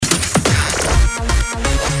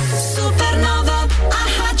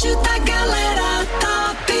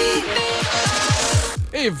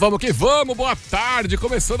E vamos que vamos, boa tarde,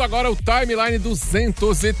 começando agora o Timeline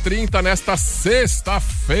 230 nesta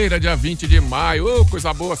sexta-feira, dia 20 de maio.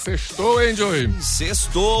 Coisa boa, sextou, hein, Joey?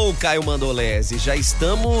 Sextou, Caio Mandolesi, já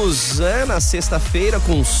estamos na sexta-feira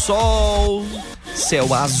com sol,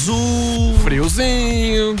 céu azul.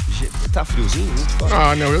 Friozinho. Tá friozinho?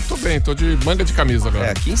 Ah, não, eu tô bem, tô de manga de camisa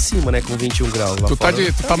agora. Aqui em cima, né, com 21 graus lá fora.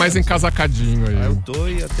 Tu tá mais encasacadinho aí. Eu tô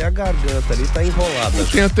e até a garganta ali tá enrolada.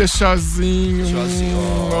 Tem até chazinho.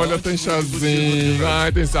 Olha, tem chazinho.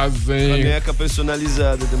 Ai, tem chazinho. Caneca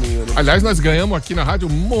personalizada também. Olha. Aliás, nós ganhamos aqui na rádio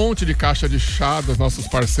um monte de caixa de chá dos nossos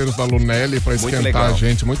parceiros da Lunelli pra esquentar a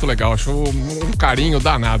gente. Muito legal. Achou um carinho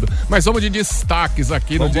danado. Mas vamos de destaques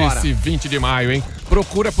aqui no dia 20 de maio, hein?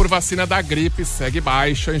 Procura por vacina da gripe segue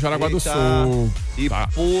baixa em Jaraguá do Sul. E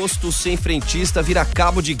posto sem frentista vira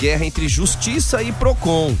cabo de guerra entre Justiça e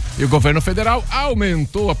Procon. E o governo federal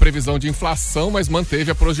aumentou a previsão de inflação, mas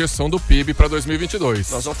manteve a projeção do PIB para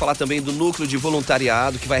 2022. Nós vamos falar também do núcleo de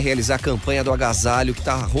voluntariado que vai realizar a campanha do agasalho que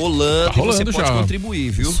tá rolando e você pode contribuir,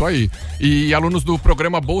 viu? Isso aí. E alunos do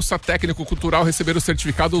programa Bolsa Técnico Cultural receberam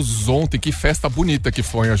certificados ontem. Que festa bonita que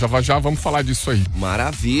foi. Já vamos falar disso aí.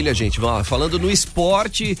 Maravilha, gente. Falando no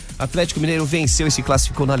esporte, Atlético Mineiro venceu e se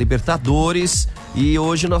classificou na Libertadores. E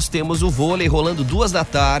hoje nós temos o vôlei rolando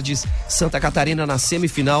 14h, Santa Catarina na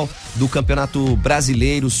semifinal do Campeonato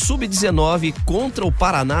Brasileiro Sub-19 contra o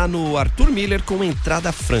Paraná no Arthur Miller com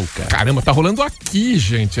entrada franca. Caramba, tá rolando aqui,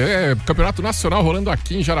 gente. Campeonato Nacional rolando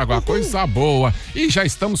aqui em Jaraguá. Coisa boa. E já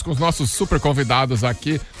estamos com os nossos super convidados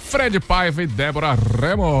aqui, Fred Paiva e Debora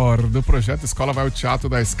Remor, do Projeto Escola Vai ao Teatro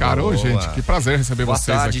da Escara. Ô, gente, que prazer receber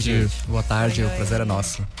vocês aqui. Gente. Boa tarde, o prazer é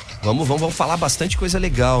nosso. Vamos falar bastante coisa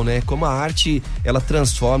legal, né? Como a arte, ela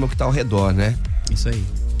transforma o que tá ao redor, né? Isso aí.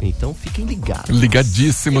 Então fiquem ligados.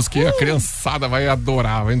 Ligadíssimos, que a criançada vai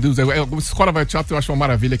adorar. A Escola Vai ao Teatro eu acho uma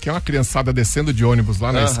maravilha, que é uma criançada descendo de ônibus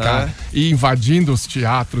lá na Escara e invadindo os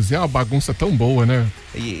teatros. E é uma bagunça tão boa, né?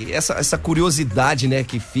 E essa curiosidade, né,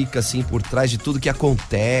 que fica assim por trás de tudo que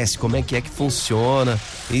acontece, como é que funciona,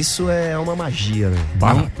 isso é uma magia, né?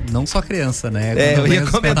 Não só criança, né? Eu ia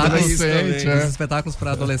comentar isso Os espetáculos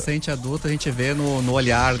para adolescente e adulto, a gente vê no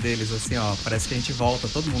olhar deles, assim, ó, parece que a gente volta,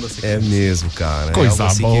 todo mundo assim. É mesmo, cara. Coisa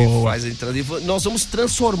assim boa. Faz a entrada. E nós vamos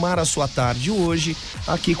transformar a sua tarde hoje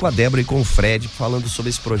aqui com a Débora e com o Fred, falando sobre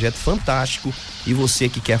esse projeto fantástico e você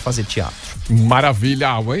que quer fazer teatro. Maravilha!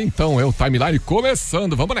 Então é o Timeline começando.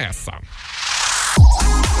 Vamos nessa.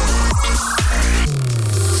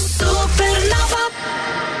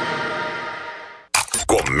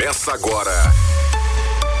 Começa agora.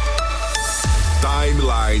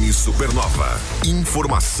 Timeline Supernova.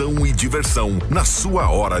 Informação e diversão na sua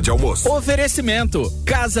hora de almoço. Oferecimento: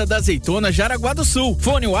 Casa da Azeitona, Jaraguá do Sul.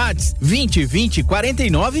 Fone Whats 2020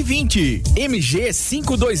 49 20. MG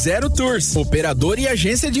 520 Tours. Operador e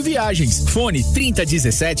agência de viagens. Fone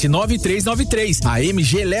 3017 9393. A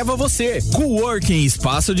MG leva você. Coworking,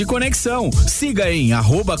 espaço de conexão. Siga em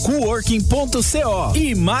 @coworking.co.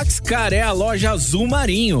 E Max Car é a loja azul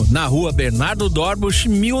marinho, na rua Bernardo Dorbusch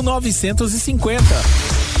 1950. Eita,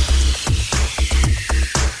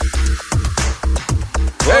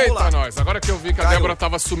 nós. Agora que eu vi que a Débora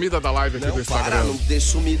tava sumida da live aqui do Instagram. Não tem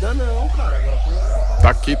sumida não, cara. Tá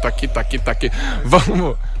aqui.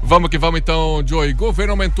 Vamos que vamos então, Joey.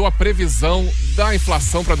 Governo aumentou a previsão da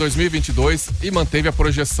inflação para 2022 e manteve a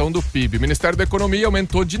projeção do PIB. O Ministério da Economia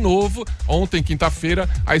aumentou de novo, ontem, quinta-feira,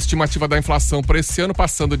 a estimativa da inflação para esse ano,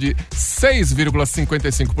 passando de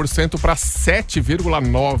 6,55% para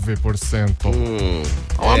 7,9%.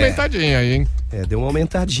 Uma aumentadinha aí, hein? Deu uma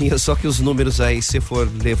aumentadinha, só que os números aí, se for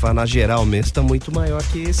levar na geral mesmo, tá muito maior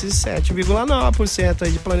que esses 7,9%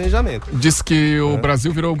 aí de planejamento. Diz que o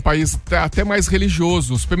Brasil virou um país até mais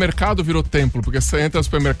religioso. O supermercado virou templo, porque você entra no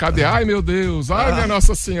supermercado e ai meu Deus, ai minha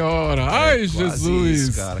Nossa Senhora, ai Jesus.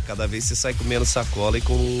 Isso, cara, cada vez você sai com menos sacola e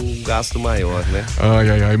com um gasto maior, né?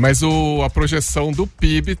 Ai, mas a projeção do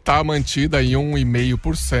PIB tá mantida em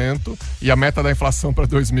 1,5% e a meta da inflação para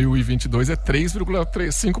 2022 é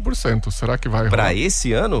 3,5%. Será que vai pra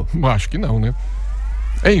esse ano? Acho que não, né?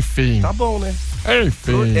 Enfim. Tá bom, né?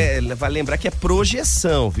 Enfim. Vai lembrar que é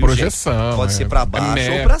projeção, viu? Projeção. Gente? Pode ser pra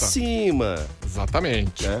baixo ou pra cima.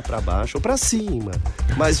 Exatamente. Pra baixo ou pra cima.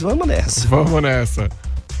 Mas vamos nessa.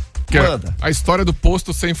 A história do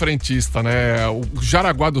posto sem frentista, né? O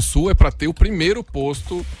Jaraguá do Sul é pra ter o primeiro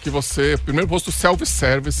posto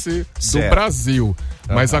self-service do Brasil.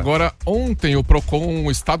 Mas agora, ontem, o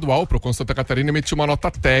Procon estadual, o Procon Santa Catarina, emitiu uma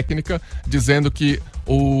nota técnica dizendo que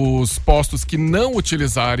os postos que não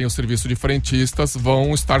utilizarem o serviço de frentistas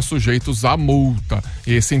vão estar sujeitos à multa.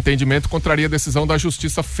 E esse entendimento contraria a decisão da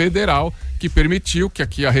Justiça Federal, que permitiu que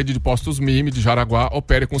aqui a rede de postos MIMI de Jaraguá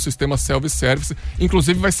opere com o sistema self-service.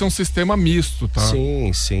 Inclusive vai ser um sistema misto, tá?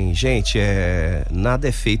 Sim, sim. Gente, nada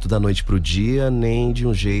é feito da noite pro dia, nem de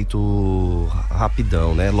um jeito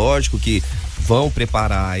rapidão, né? Lógico que vão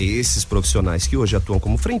preparar esses profissionais que hoje atuam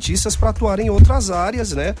como frentistas para atuar em outras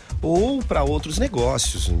áreas, né? Ou para outros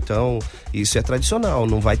negócios. Então, isso é tradicional,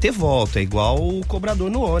 não vai ter volta. É igual o cobrador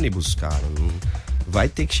no ônibus, cara. Vai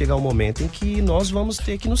ter que chegar um momento em que nós vamos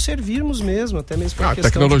ter que nos servirmos mesmo, até mesmo para a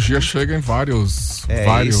tecnologia chega em vários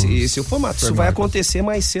esse é o formato. Isso vai acontecer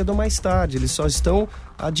mais cedo ou mais tarde. Eles só estão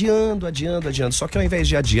adiando. Só que ao invés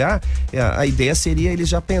de adiar, a ideia seria eles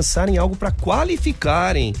já pensarem em algo para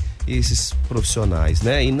qualificarem esses profissionais,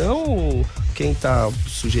 né? E não quem tá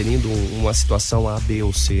sugerindo uma situação A, B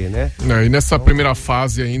ou C, né? E nessa primeira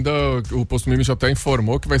fase ainda, o posto MIMI já até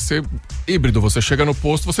informou que vai ser híbrido. Você chega no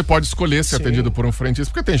posto, você pode escolher ser atendido por um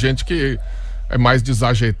frentista, porque tem gente que é mais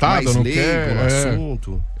desajeitada, mais não leigo quer. no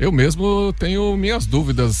assunto. Eu mesmo tenho minhas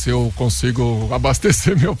dúvidas se eu consigo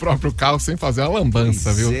abastecer meu próprio carro sem fazer a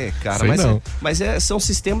lambança, viu? Cara, mas são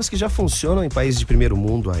sistemas que já funcionam em países de primeiro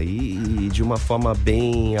mundo aí e de uma forma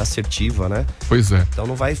bem assertiva, né? Pois é. Então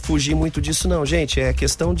não vai fugir muito disso não, gente. É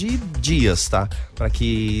questão de dias, tá? Para que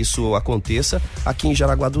isso aconteça aqui em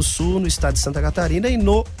Jaraguá do Sul, no estado de Santa Catarina e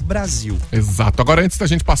no Brasil. Exato. Agora, antes da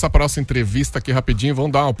gente passar para nossa entrevista aqui rapidinho,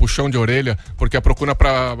 vamos dar um puxão de orelha, porque a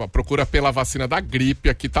procura pela vacina da gripe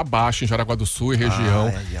aqui tá baixa em Jaraguá do Sul e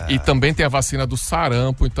região. E também tem a vacina do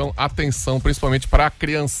sarampo, então atenção principalmente para a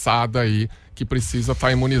criançada aí que precisa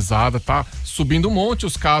estar imunizada. Tá subindo um monte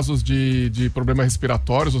os casos de problemas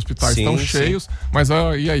respiratórios, os hospitais estão cheios, mas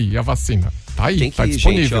e aí, a vacina? Tá aí, tem que tá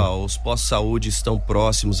disponível. Gente, os postos de saúde estão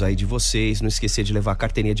próximos aí de vocês, não esquecer de levar a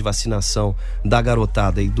carteirinha de vacinação da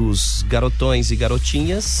garotada e dos garotões e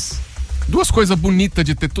garotinhas. Duas coisas bonitas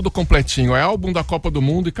de ter tudo completinho, é álbum da Copa do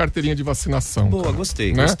Mundo e carteirinha de vacinação. Boa, cara.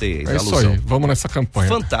 gostei. É isso aí, vamos nessa campanha.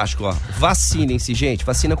 Fantástico, ó. Vacinem-se, gente.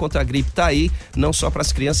 Vacina contra a gripe tá aí, não só para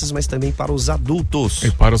as crianças, mas também para os adultos.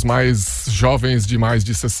 E para os mais jovens de mais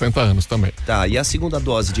de 60 anos também. Tá, e a segunda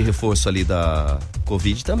dose de reforço ali da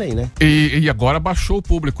Covid também, né? E agora baixou o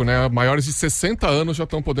público, né? Maiores de 60 anos já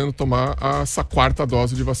estão podendo tomar essa quarta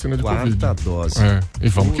dose de vacina de Covid. Quarta dose. E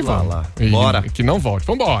vamos que vamos. Lá. Bora. E que não volte.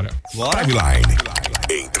 Vambora. Timeline.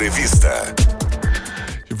 Entrevista.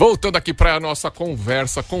 Voltando aqui para a nossa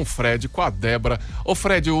conversa com o Fred, com a Débora. Ô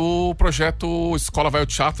Fred, o projeto Escola Vai ao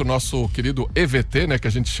Teatro, nosso querido EVT, né, que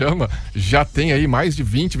a gente chama, já tem aí mais de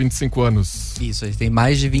 20, 25 anos. Isso, ele tem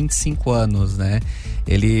mais de 25 anos, né?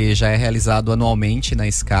 Ele já é realizado anualmente na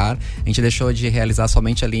SCAR. A gente deixou de realizar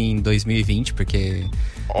somente ali em 2020, porque...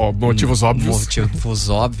 motivos óbvios. Motivos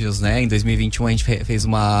óbvios, né? Em 2021 a gente fez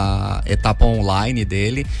uma etapa online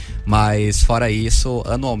dele, mas fora isso,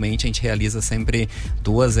 anualmente a gente realiza sempre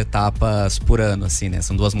 2 etapas por ano, assim, né?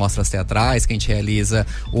 São 2 mostras teatrais que a gente realiza,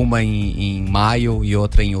 uma em maio e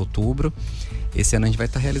outra em outubro. Esse ano a gente vai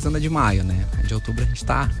estar realizando a de maio, né? A de outubro a gente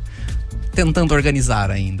está tentando organizar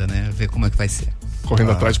ainda, né? Ver como é que vai ser.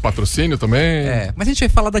 Correndo atrás de patrocínio também. Mas a gente vai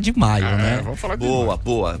falar da de maio, né? Vamos falar de boa, maio.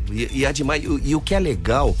 Boa. E a de maio, e o que é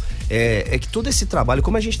legal é que todo esse trabalho,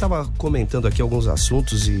 como a gente estava comentando aqui alguns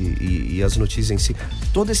assuntos e as notícias em si,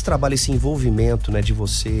 todo esse trabalho, esse envolvimento, né, de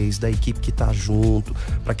vocês, da equipe que tá junto,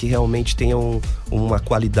 para que realmente tenham uma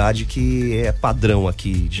qualidade que é padrão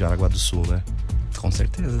aqui de Jaraguá do Sul, né? Com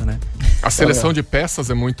certeza, né? A seleção de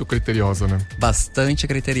peças é muito criteriosa, né? Bastante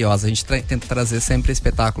criteriosa. A gente tenta trazer sempre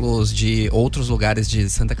espetáculos de outros lugares de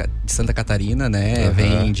Santa Catarina, né?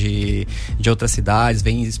 Vem de outras cidades,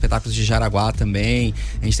 vem espetáculos de Jaraguá também.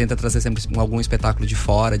 A gente tenta trazer sempre algum espetáculo de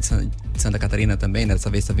fora de Santa Catarina também, né?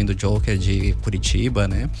 Dessa vez tá vindo o Joker de Curitiba,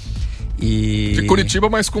 né? De Curitiba,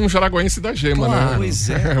 mas com um jaraguense da Gema, né?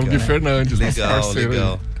 Pois é, o Gui Fernandes, nosso parceiro.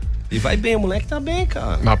 Legal. E vai bem, o moleque tá bem,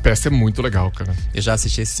 cara. Na peça é muito legal, cara. Eu já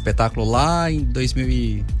assisti esse espetáculo lá em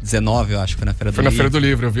 2019, eu acho, foi na Feira do Livro. Foi na Feira do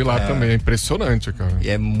Livro, eu vi lá também, é impressionante, cara. E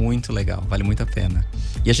é muito legal, vale muito a pena.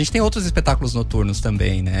 E a gente tem outros espetáculos noturnos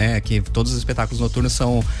também, né? Que todos os espetáculos noturnos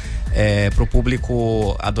são pro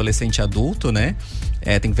público adolescente e adulto, né?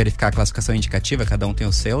 Tem que verificar a classificação indicativa, cada um tem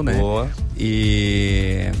o seu, né? Boa.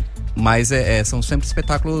 Mas são sempre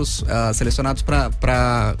espetáculos selecionados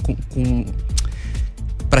com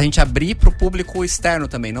pra gente abrir pro público externo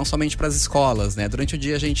também, não somente pras escolas, né? Durante o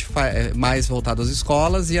dia a gente faz mais voltado às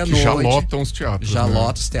escolas e à noite... Já lotam os teatros. Já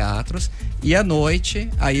lota os teatros. E à noite,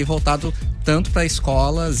 aí voltado tanto para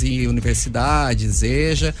escolas e universidades,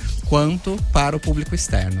 EJA, quanto para o público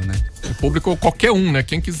externo, né? O público, qualquer um, né?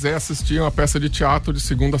 Quem quiser assistir uma peça de teatro de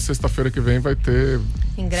segunda a sexta-feira que vem vai ter...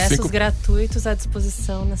 Ingressos gratuitos à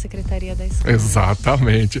disposição na Secretaria da Escola.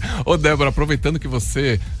 Exatamente. Ô, Débora, aproveitando que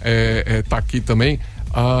você tá aqui também,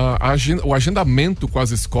 o agendamento com as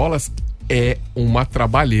escolas é uma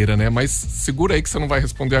trabalheira, né? Mas segura aí que você não vai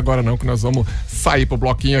responder agora não, que nós vamos sair pro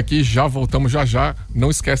bloquinho aqui, já voltamos já. Não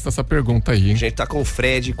esquece dessa pergunta aí, hein? A gente tá com o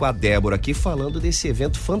Fred e com a Débora aqui falando desse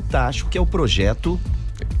evento fantástico que é o projeto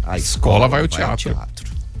A Escola Vai ao Teatro.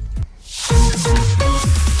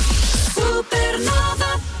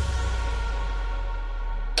 Supernova.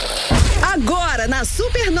 Agora na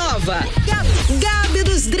Supernova, Gabi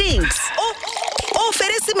dos Drinks.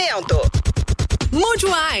 Oferecimento Mood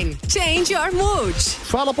Wine, change your mood.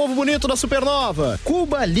 Fala, povo bonito da Supernova.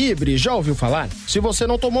 Cuba Libre, já ouviu falar? Se você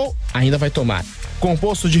não tomou, ainda vai tomar.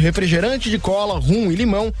 Composto de refrigerante de cola, rum e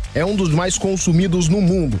limão, é um dos mais consumidos no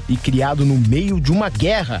mundo e criado no meio de uma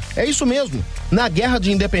guerra. É isso mesmo. Na Guerra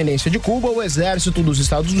de Independência de Cuba, o exército dos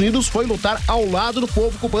Estados Unidos foi lutar ao lado do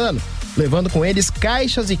povo cubano, levando com eles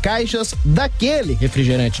caixas e caixas daquele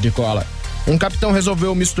refrigerante de cola. Um capitão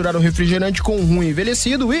resolveu misturar o refrigerante com rum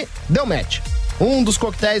envelhecido e deu match. Um dos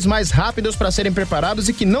coquetéis mais rápidos para serem preparados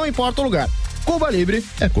e que não importa o lugar. Cuba Libre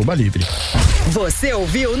é Cuba Libre. Você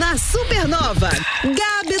ouviu na Supernova,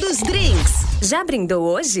 Gabi dos Drinks. Já brindou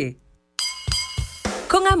hoje?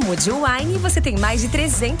 Com a Mood Wine, você tem mais de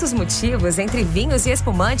 300 motivos entre vinhos e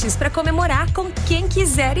espumantes para comemorar com quem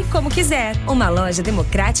quiser e como quiser. Uma loja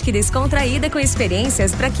democrática e descontraída com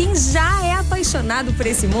experiências para quem já é apaixonado por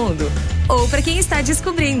esse mundo ou para quem está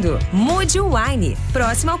descobrindo. Mood Wine,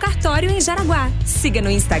 próximo ao cartório em Jaraguá. Siga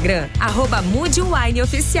no Instagram,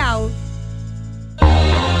 @MoodWineOficial.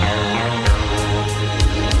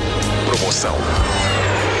 Promoção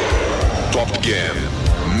Top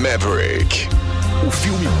Gun Maverick, o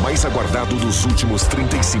filme mais aguardado dos últimos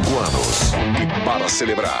 35 anos. E para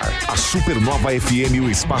celebrar, a Supernova FM e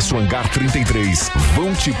o Espaço Hangar 33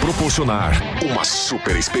 vão te proporcionar uma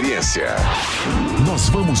super experiência. Nós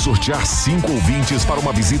vamos sortear 5 ouvintes para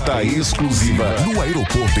uma visita exclusiva no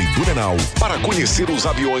aeroporto em Blumenau para conhecer os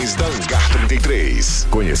aviões da Hangar 33,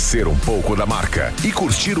 conhecer um pouco da marca e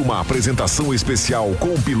curtir uma apresentação especial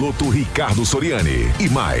com o piloto Ricardo Soriani. E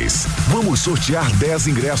mais, vamos sortear 10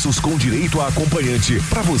 ingressos com direito a acompanhante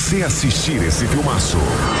para você assistir esse filmaço.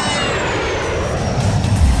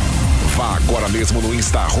 Vá agora mesmo no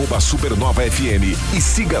Insta @SupernovaFM e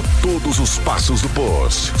siga todos os passos do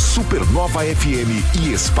post. Supernova FM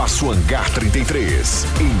e Espaço Hangar 33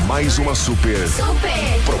 em mais uma super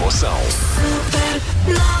promoção.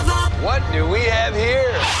 Supernova. What do we have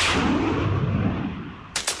here?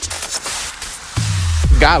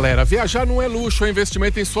 Galera, viajar não é luxo, é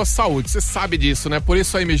investimento em sua saúde. Você sabe disso, né? Por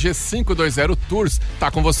isso a MG 520 Tours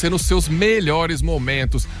tá com você nos seus melhores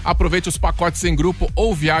momentos. Aproveite os pacotes em grupo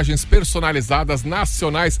ou viagens personalizadas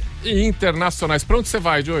nacionais e internacionais. Pra onde você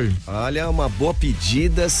vai, Joey? Olha, uma boa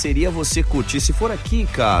pedida seria você curtir, se for aqui,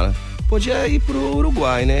 cara, podia ir pro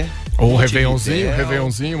Uruguai, né? Ou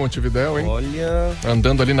Réveillonzinho, Montevidéu, hein? Olha...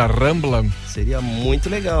 Andando ali na Rambla. Seria muito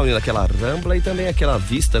legal, né? Aquela Rambla e também aquela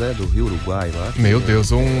vista, né? Do Rio Uruguai lá. Meu Deus,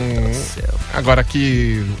 Agora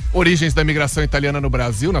aqui, origens da imigração italiana no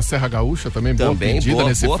Brasil, na Serra Gaúcha, também boa pedida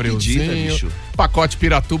nesse friozinho. Pedida, pacote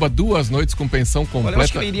Piratuba, 2 noites com pensão completa. Olha, eu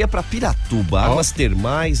acho que eu iria pra Piratuba, águas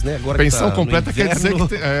termais, né? Agora pensão que tá completa quer dizer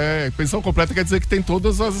que pensão completa quer dizer que tem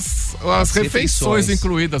todas as refeições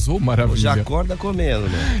incluídas. Maravilha. Já acorda comendo,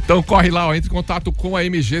 né? Então corre lá, ó, entre em contato com a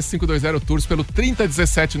MG 520 Tours pelo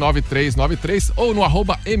 30179393 ou no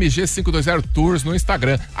 @MG520 Tours no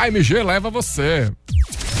Instagram. A MG leva você.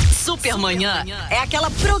 Supermanhã é aquela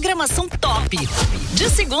programação top. De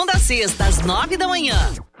segunda a sexta, às 9 da manhã.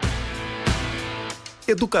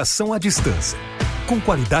 Educação à distância. Com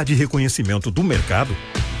qualidade e reconhecimento do mercado,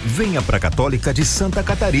 venha para a Católica de Santa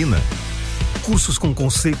Catarina. Cursos com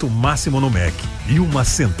conceito máximo no MEC e uma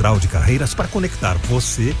central de carreiras para conectar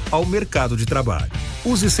você ao mercado de trabalho.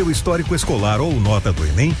 Use seu histórico escolar ou nota do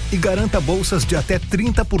Enem e garanta bolsas de até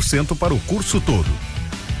 30% para o curso todo.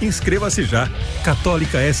 Inscreva-se já,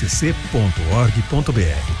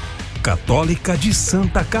 catolicasc.org.br. Católica de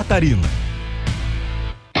Santa Catarina.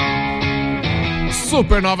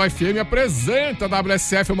 Supernova FM apresenta a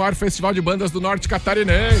WSF, o maior festival de bandas do norte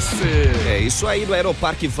catarinense. É isso aí, no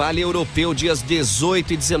Aeroparque Vale Europeu, dias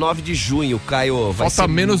 18 e 19 de junho, Caio. Falta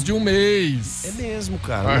menos de um mês. É mesmo,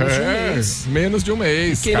 cara, menos de um mês. Menos de um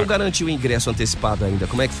mês. E quem não garantiu o ingresso antecipado ainda,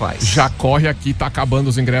 como é que faz? Já corre aqui, tá acabando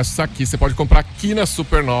os ingressos aqui. Você pode comprar aqui na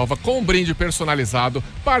Supernova, com um brinde personalizado,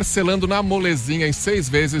 parcelando na molezinha em 6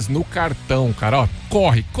 vezes no cartão, cara. Ó,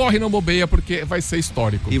 corre, não bobeia, porque vai ser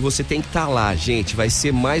histórico. E você tem que estar lá, gente. Vai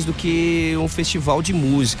ser mais do que um festival de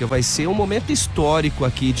música, vai ser um momento histórico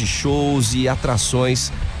aqui de shows e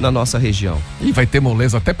atrações na nossa região. E vai ter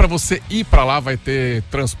moleza, até pra você ir pra lá vai ter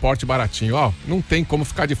transporte baratinho, ó, não tem como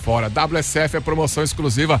ficar de fora. WSF é promoção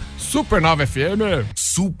exclusiva Supernova FM.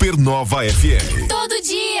 Supernova FM. Todo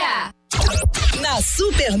dia. Na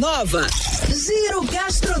Supernova, Giro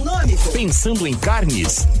Gastronômico. Pensando em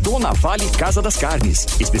carnes? Dona Vale Casa das Carnes.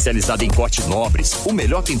 Especializada em cortes nobres, o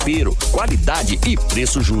melhor tempero, qualidade e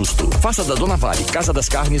preço justo. Faça da Dona Vale Casa das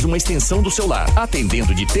Carnes uma extensão do seu lar.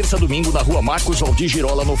 Atendendo de terça a domingo na Rua Marcos Valdir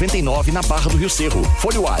Girola 99, na Barra do Rio Cerro.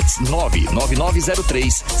 Fone WhatsApp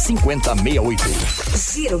 99903-5068.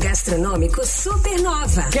 Giro Gastronômico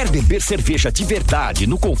Supernova. Quer beber cerveja de verdade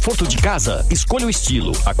no conforto de casa? Escolha o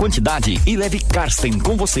estilo, a quantidade e leve Karsten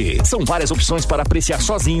com você. São várias opções para apreciar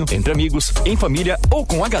sozinho, entre amigos, em família ou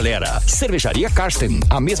com a galera. Cervejaria Karsten,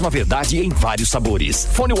 a mesma verdade em vários sabores.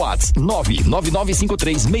 Fone WhatsApp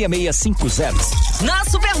 999536650. Na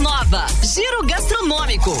Supernova, Giro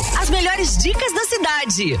Gastronômico. As melhores dicas da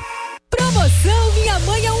cidade. Promoção Minha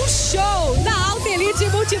Mãe é um Show na Alta Elite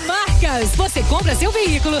Multimarcas. Você compra seu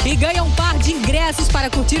veículo e ganha um par de ingressos para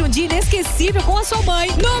curtir um dia inesquecível com a sua mãe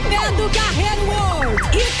no Beto Carreiro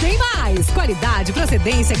World. E tem mais! Qualidade,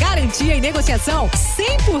 procedência, garantia e negociação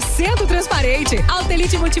 100% transparente. Alta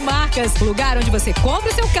Elite Multimarcas, lugar onde você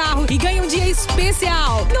compra seu carro e ganha um dia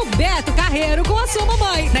especial no Beto Carreiro com a sua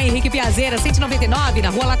mamãe. Na Henrique Piazeira 199, na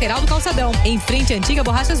Rua Lateral do Calçadão, em frente à antiga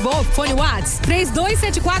Borrachas Wolf. Fone WhatsApp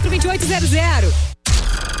 3274-2800.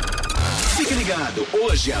 Fique ligado,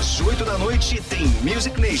 hoje às 8 da noite tem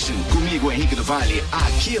Music Nation, comigo Henrique do Vale,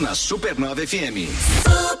 aqui na Supernova FM.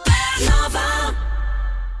 Supernova.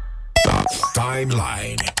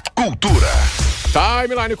 Timeline. Cultura.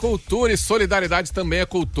 Timeline Cultura e solidariedade também é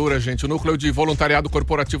cultura, gente. O Núcleo de Voluntariado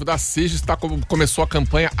Corporativo da CIGES começou a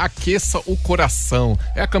campanha Aqueça o Coração.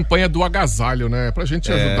 É a campanha do agasalho, né? Pra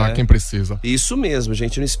gente ajudar quem precisa. Isso mesmo,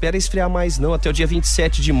 gente. Não espera esfriar mais não. Até o dia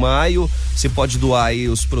 27 de maio, você pode doar aí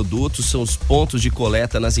os produtos. São os pontos de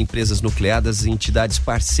coleta nas empresas nucleadas e entidades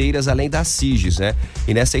parceiras, além da CIGES, né?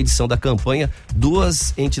 E nessa edição da campanha,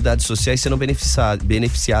 2 entidades sociais serão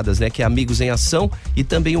beneficiadas, né? Que é Amigos em Ação e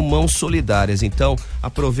também o Mãos Solidárias. Então,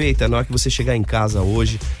 aproveita, na hora que você chegar em casa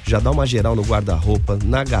hoje, já dá uma geral no guarda-roupa,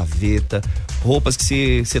 na gaveta, roupas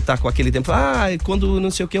que você tá com aquele tempo, quando não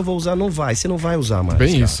sei o que eu vou usar, você não vai usar mais.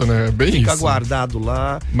 Bem, cara. Isso, né? Bem Fica isso. guardado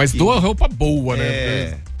lá. Mas doa roupa boa,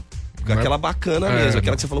 né? Aquela bacana mesmo,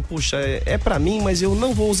 aquela que você falou, puxa, é pra mim, mas eu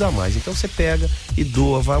não vou usar mais. Então você pega e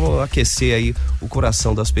doa, vamos aquecer aí o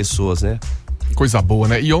coração das pessoas, né? Coisa boa,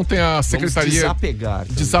 né? E ontem a secretaria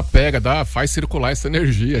faz circular essa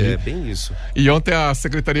energia aí. É bem isso. E ontem a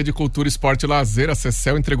Secretaria de Cultura, Esporte e Lazer, a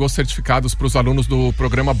CECEL, entregou certificados para os alunos do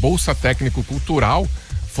programa Bolsa Técnico Cultural.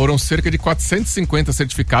 Foram cerca de 450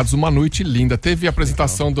 certificados, uma noite linda. Teve a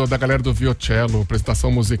apresentação da galera do Violcello, apresentação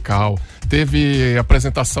musical. Teve a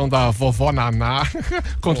apresentação da vovó Naná,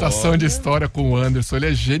 contação de história com o Anderson.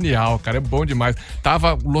 Ele é genial, cara, é bom demais.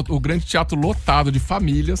 Tava o grande teatro lotado de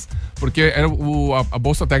famílias, porque era a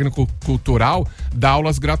Bolsa Técnico Cultural dá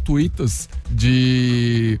aulas gratuitas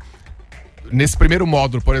Nesse primeiro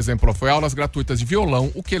módulo, por exemplo, foi aulas gratuitas de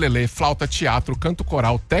violão, ukelele, flauta, teatro, canto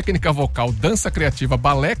coral, técnica vocal, dança criativa,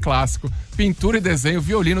 balé clássico, pintura e desenho,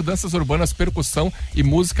 violino, danças urbanas, percussão e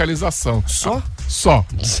musicalização. Só? Só.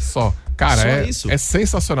 Cara, é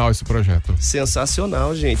sensacional esse projeto.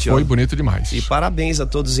 Sensacional, gente. Foi bonito demais. E parabéns a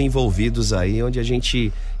todos os envolvidos aí, onde a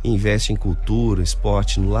gente investe em cultura,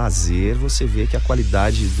 esporte, no lazer, você vê que a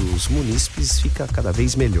qualidade dos munícipes fica cada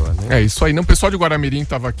vez melhor, né? É isso aí. O pessoal de Guaramirim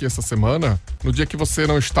estava aqui essa semana, no dia que você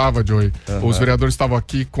não estava, Joey. Os vereadores estavam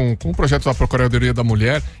aqui com o projeto da Procuradoria da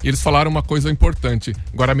Mulher e eles falaram uma coisa importante.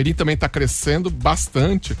 Guaramirim também está crescendo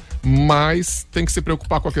bastante, mas tem que se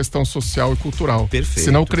preocupar com a questão social e cultural. Perfeito.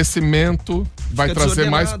 Senão o crescimento vai trazer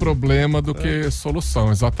mais problema do que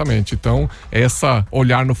solução, exatamente. Então, essa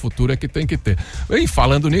olhar no futuro é que tem que ter. E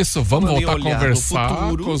falando nisso, vamos voltar a conversar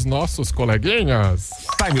com os nossos coleguinhas.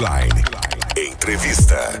 Timeline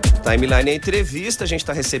Entrevista. Timeline Entrevista, a gente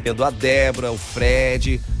tá recebendo a Débora, o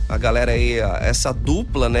Fred, a galera aí, essa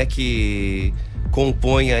dupla, né, que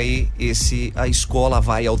compõem aí A Escola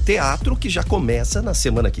Vai ao Teatro, que já começa na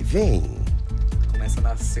semana que vem. Começa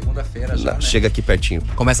na segunda-feira já, né? Chega aqui pertinho.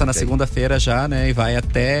 Começa na segunda-feira já, né? E vai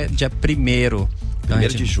até dia 1º. 1º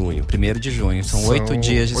de junho. 1º de junho. São 8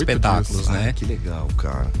 dias de espetáculos, né? Que legal,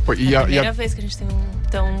 cara. É a primeira vez que a gente tem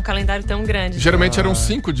um calendário tão grande. Geralmente eram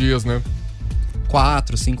 5 dias, né?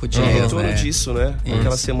 4, 5 dias, em torno disso, né?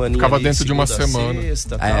 Aquela semaninha. Ficava dentro de uma semana.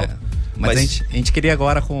 Sexta, tal. Mas a gente queria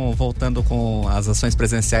agora, voltando com as ações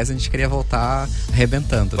presenciais, a gente queria voltar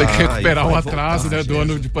arrebentando. Tem que recuperar o atraso, né, do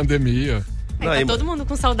ano de pandemia. Tá todo mundo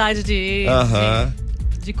com saudade de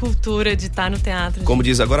cultura, de estar no teatro. Como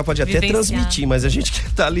diz, agora pode até transmitir, mas a gente quer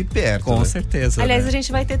estar ali perto. Com certeza. Aliás, a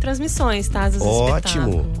gente vai ter transmissões, tá? Dos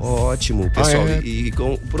Ótimo. Pessoal,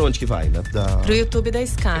 por onde que vai? Pro YouTube da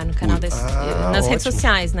SCAR, no canal nas redes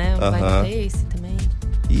sociais, né? Vai no Face também.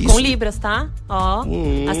 Isso. Com Libras, tá?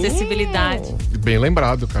 Acessibilidade. Bem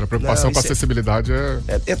lembrado, cara. A preocupação com a acessibilidade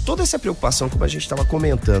é toda essa preocupação, como a gente estava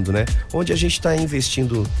comentando, né? Onde a gente está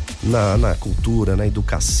investindo na cultura, na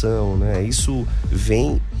educação, né? Isso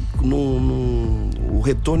vem o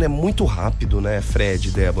retorno é muito rápido, né, Fred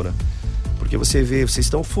e Débora? Porque você vê, vocês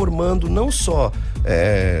estão formando não só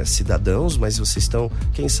cidadãos, mas vocês estão,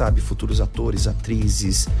 quem sabe, futuros atores,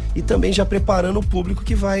 atrizes, e também já preparando o público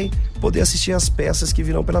que vai poder assistir as peças que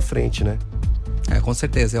virão pela frente, né? Com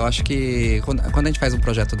certeza. Eu acho que quando a gente faz um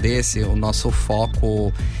projeto desse, o nosso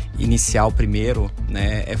foco inicial primeiro,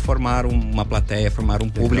 né, é formar uma plateia, formar um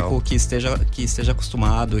público que esteja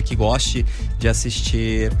acostumado e que goste de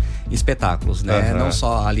assistir espetáculos, né? Não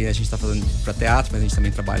só ali a gente está fazendo para teatro, mas a gente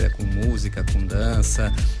também trabalha com música, com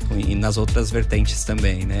dança e nas outras vertentes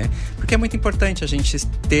também, né? Porque é muito importante a gente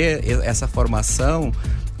ter essa formação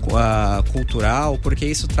cultural, porque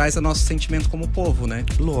isso traz o nosso sentimento como povo, né?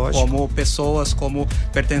 Lógico. Como pessoas, como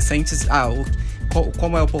pertencentes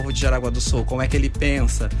como é o povo de Jaraguá do Sul, como é que ele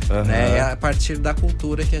pensa, né? É a partir da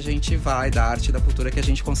cultura que a gente da arte da cultura que a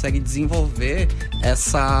gente consegue desenvolver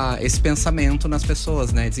esse pensamento nas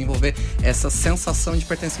pessoas, né? Desenvolver essa sensação de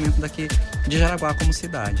pertencimento daqui de Jaraguá como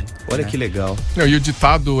cidade. Olha, né? Que legal. E o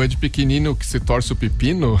ditado é de pequenino que se torce o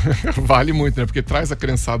pepino, vale muito, né? Porque traz a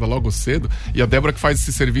criançada logo cedo, e a Débora que faz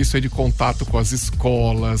esse serviço aí de contato com as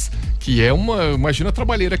escolas, que imagina a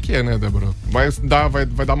trabalheira que é, né, Débora? Vai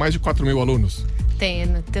dar mais de 4.000 alunos.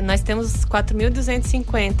 Nós temos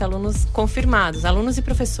 4.250 alunos confirmados, alunos e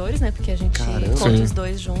professores, né? Porque a gente conta os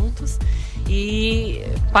dois juntos. E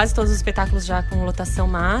quase todos os espetáculos já com lotação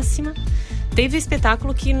máxima. Teve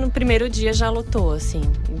espetáculo que no primeiro dia já lotou, assim.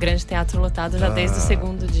 Grande teatro lotado já desde o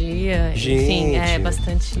segundo dia. Gente. Enfim,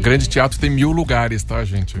 bastante. Grande teatro tem 1.000 lugares, tá,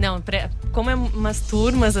 gente? Não, como é umas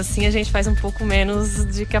turmas, assim, a gente faz um pouco menos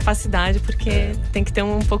de capacidade, porque tem que ter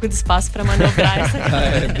um pouco de espaço para manobrar essa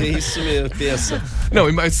É bem isso mesmo, pensa.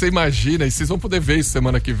 Não, mas você imagina, e vocês vão poder ver isso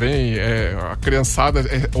semana que vem, a criançada,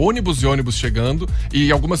 ônibus e ônibus chegando,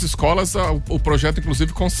 e algumas escolas, o projeto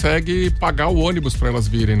inclusive consegue pagar o ônibus para elas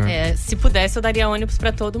virem, né? Se pudesse, eu daria ônibus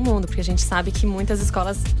para todo mundo, porque a gente sabe que muitas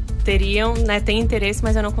escolas teriam, né, tem interesse,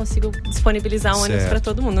 mas eu não consigo disponibilizar ônibus para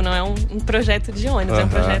todo mundo. Não é um projeto de ônibus, é um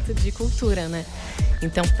projeto de cultura, né?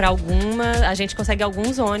 Então, para a gente consegue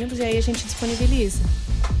alguns ônibus e aí a gente disponibiliza.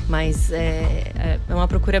 Mas é uma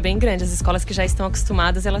procura bem grande. As escolas que já estão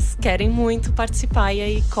acostumadas, elas querem muito participar e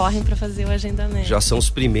aí correm para fazer o agendamento. Já são os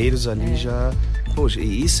primeiros ali, já... Poxa,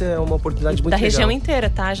 e isso é uma oportunidade muito legal. Da região inteira,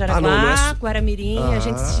 tá? Jaraguá, Guaramirim, a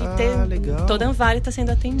gente tem... Toda a Anvale está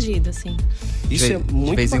sendo atendida, assim. Isso é muito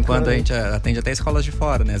De vez em bacana. quando a gente atende até escolas de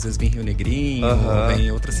fora, né? Às vezes vem Rio Negrinho, vem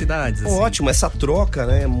em outras cidades. Assim. Ótimo, essa troca,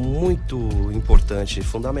 né? É muito importante,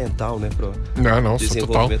 fundamental, né? Para o desenvolvimento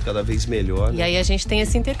total. Cada vez melhor. E né? aí a gente tem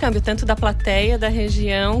esse intercâmbio, tanto da plateia, da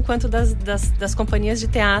região, quanto das companhias de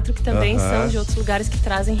teatro, que também são de outros lugares que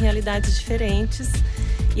trazem realidades diferentes.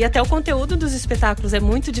 E até o conteúdo dos espetáculos é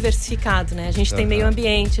muito diversificado, né? A gente tem meio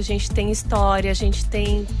ambiente, a gente tem história, a gente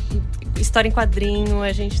tem história em quadrinho,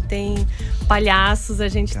 a gente tem palhaços, a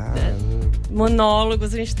gente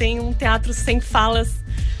monólogos, a gente tem um teatro sem falas.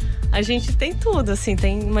 A gente tem tudo, assim,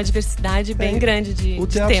 tem uma diversidade bem grande de temas. O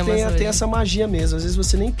teatro tem essa magia mesmo, às vezes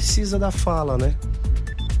você nem precisa da fala, né?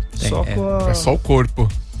 É só o corpo.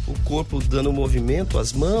 O corpo dando movimento,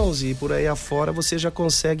 as mãos e por aí afora você já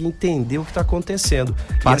consegue entender o que está acontecendo.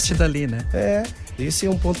 Parte dali, né? Esse é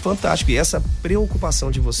um ponto fantástico. E essa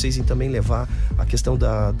preocupação de vocês em também levar a questão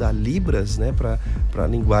da Libras, né, para a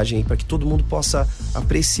linguagem, para que todo mundo possa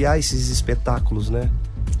apreciar esses espetáculos, né?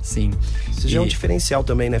 Sim. Isso já é um diferencial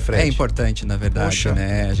também, né, Fred? É importante, na verdade, Poxa.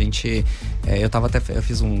 né? A gente... eu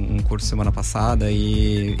fiz um curso semana passada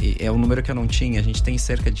e é um número que eu não tinha. A gente tem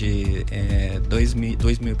cerca de 2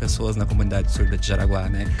 mil pessoas na comunidade surda de Jaraguá,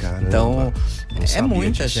 né? Caramba, então, é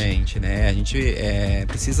muita disso. gente, né? A gente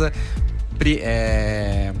precisa...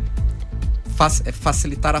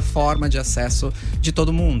 facilitar a forma de acesso de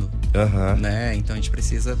todo mundo, né? Então a gente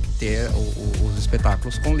precisa ter os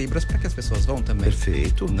espetáculos com libras para que as pessoas vão também.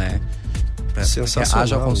 Perfeito, né? Sensacional.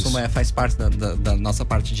 Haja o consumo faz parte da nossa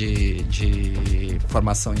parte de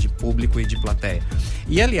formação de público e de plateia.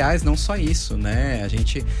 E aliás, não só isso, né? A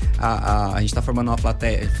gente está formando uma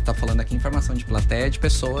plateia, está falando aqui em formação de plateia de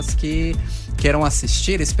pessoas que queiram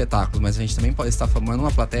assistir espetáculos, mas a gente também pode estar formando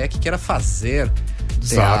uma plateia que queira fazer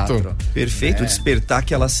teatro. Exato. Perfeito, despertar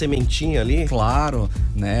aquela sementinha ali. Claro,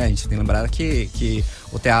 né? A gente tem que lembrar que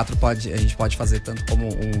o teatro a gente pode fazer tanto como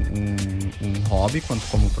um hobby quanto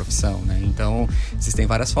como profissão, né? Então, existem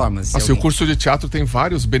várias formas. Assim, o curso de teatro tem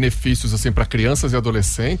vários benefícios, assim, para crianças e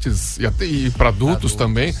adolescentes e para adultos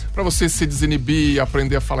também, para você se desinibir,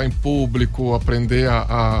 aprender a falar em público, aprender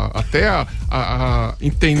até a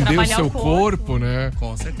entender trabalhar o seu corpo, né?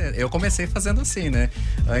 Com certeza. Eu comecei fazendo assim, né?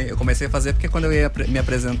 Eu comecei a fazer porque quando eu ia me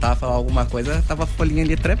apresentar, falar alguma coisa, tava a folhinha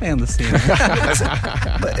ali tremendo, assim, né?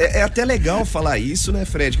 É até legal falar isso, né,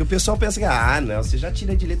 Fred? Que o pessoal pensa que, não, você já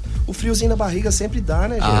tira de letra. O friozinho na barriga sempre dá,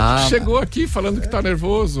 né, gente? Chegou aqui falando que tá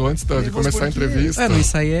nervoso antes de começar a entrevista. Não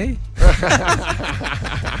ensaiei.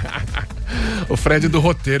 O Fred do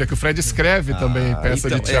roteiro, que o Fred escreve também peça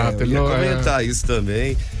de teatro. Eu ia comentar isso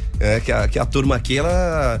também. Que a turma aqui,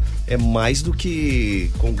 ela é mais do que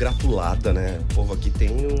congratulada, né? O povo aqui tem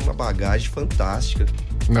uma bagagem fantástica.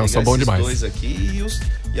 Não, são bom demais. Os dois aqui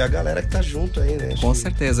e a galera que tá junto aí, né? Com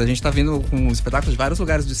certeza. A gente tá vindo com espetáculos de vários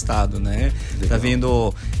lugares do estado, né? Legal. Tá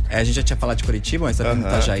vindo... a gente já tinha falado de Curitiba, mas tá vindo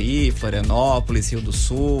Itajaí, Florianópolis, Rio do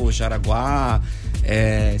Sul, Jaraguá...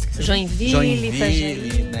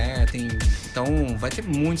 Joinville, né? Então vai ter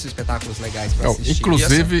muitos espetáculos legais para assistir.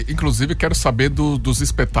 Inclusive quero saber dos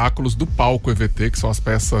espetáculos do palco EVT, que são as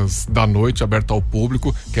peças da noite aberta ao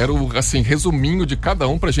público. Quero, assim, resuminho de cada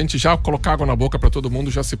um pra gente já colocar água na boca pra todo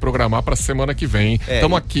mundo já se programar pra semana que vem.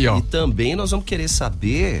 Estamos aqui, ó. E também nós vamos querer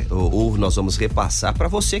saber, ou nós vamos repassar pra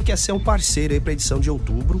você que quer ser um parceiro aí pra edição de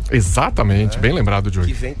outubro. Exatamente, bem lembrado, Diogo.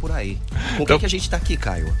 Que vem por aí. Com quem que a gente tá aqui,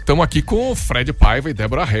 Caio? Estamos aqui com o Fred Paiva e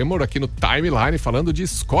Debora Remor aqui no Timeline, falando de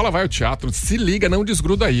Escola Vai ao Teatro. Se liga, não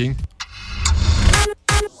desgruda aí, hein?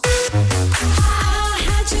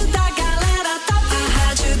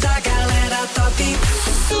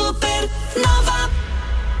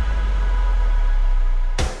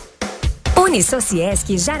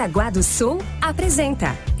 Unisociesc Jaraguá do Sul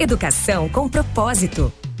apresenta Educação com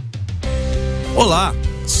Propósito. Olá,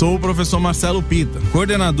 sou o professor Marcelo Pita,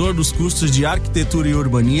 coordenador dos cursos de Arquitetura e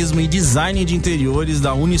Urbanismo e Design de Interiores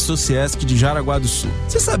da Unisociesc de Jaraguá do Sul.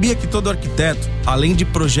 Você sabia que todo arquiteto, além de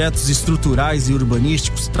projetos estruturais e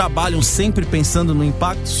urbanísticos, trabalham sempre pensando no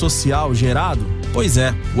impacto social gerado? Pois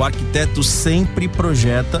é, o arquiteto sempre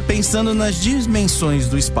projeta pensando nas dimensões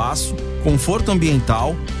do espaço, conforto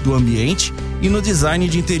ambiental, do ambiente e no design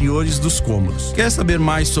de interiores dos cômodos. Quer saber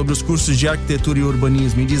mais sobre os cursos de Arquitetura e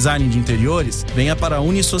Urbanismo e Design de Interiores? Venha para a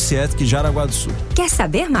Unisociesc Jaraguá do Sul. Quer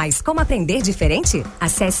saber mais como aprender diferente?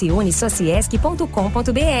 Acesse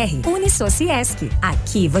unisociesc.com.br. Unisociesc.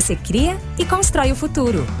 Aqui você cria e constrói o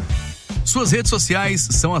futuro. Suas redes sociais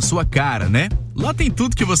são a sua cara, né? Lá tem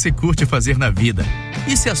tudo que você curte fazer na vida.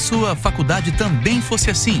 E se a sua faculdade também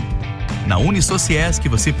fosse assim? Na Unisociesc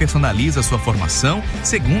você personaliza sua formação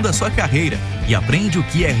segundo a sua carreira e aprende o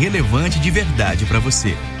que é relevante de verdade para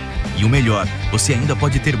você. E o melhor, você ainda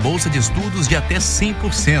pode ter bolsa de estudos de até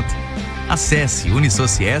 100%. Acesse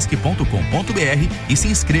unisociesc.com.br e se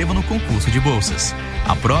inscreva no concurso de bolsas.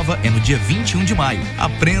 A prova é no dia 21 de maio.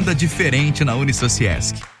 Aprenda diferente na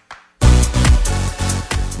Unisociesc.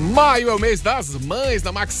 Maio é o mês das mães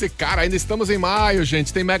da Maxicar. Ainda estamos em maio,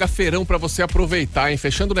 gente. Tem mega feirão pra você aproveitar, hein?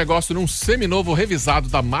 Fechando o negócio num seminovo revisado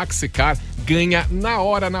da Maxicar. Ganha na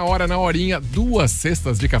horinha, 2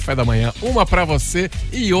 cestas de café da manhã. Uma pra você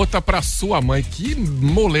e outra pra sua mãe. Que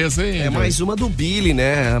moleza, hein? É mais uma do Billy,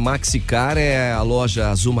 né? A Maxicar é a loja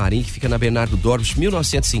Azul Marinho que fica na Bernardo Dormes,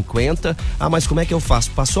 1950. Ah, mas como é que eu faço?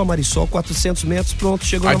 Passou a Marisol, 400 metros, pronto,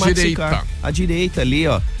 chegou na Maxicar. À direita ali,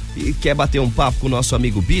 ó. e quer bater um papo com o nosso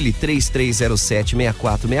amigo Billy,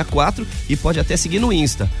 3307-6464 e pode até seguir no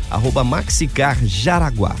Insta, @Maxicar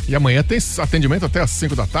Jaraguá. E amanhã tem atendimento até às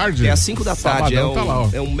 5 da tarde? É às 5 da tarde, Sabadão,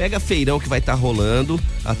 é um mega feirão que vai estar rolando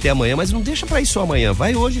até amanhã, mas não deixa pra ir só amanhã,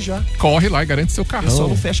 vai hoje já. Corre lá e garante seu carrão. O pessoal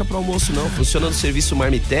não fecha pro almoço não, funciona no serviço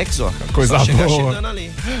Marmitex, ó. Coisa só chegar boa. chegando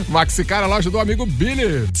ali. Maxicar, a loja do amigo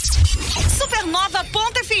Billy.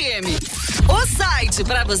 Supernova.fm, o site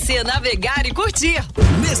pra você navegar e curtir.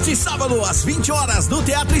 Neste sábado, às 20 horas, no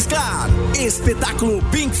Teatro Scar, espetáculo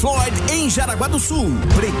Pink Floyd em Jaraguá do Sul.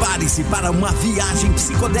 Prepare-se para uma viagem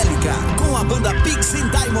psicodélica com a banda Pix and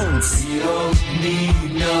Diamonds.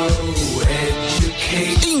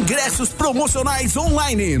 Ingressos promocionais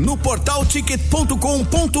online no portal ticket.com.br,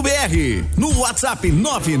 no WhatsApp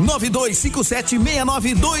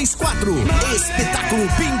 992576924. Espetáculo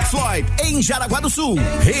Pink Floyd em Jaraguá do Sul.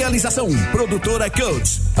 Realização Produtora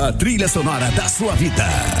Coach, a trilha sonora da sua vida.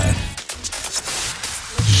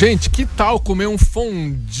 Gente, que tal comer um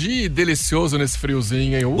fondue delicioso nesse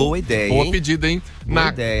friozinho, hein? Boa ideia, Boa hein? pedida, hein? Boa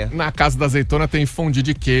ideia. Na Casa da Azeitona tem fondue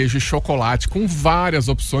de queijo e chocolate com várias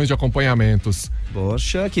opções de acompanhamentos.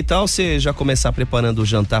 Poxa, que tal você já começar preparando o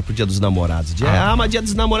jantar pro Dia dos Namorados? Mas Dia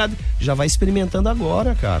dos Namorados já vai experimentando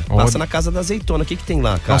agora, cara. Passa na Casa da Azeitona, o que tem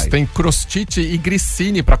lá, cara? Nós tem crostite e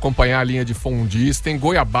gricine pra acompanhar a linha de fondues, tem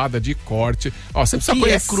goiabada de corte. Ó, você precisa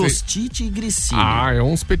conhecer. É crostite e gricine? É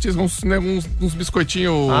uns petiscos, uns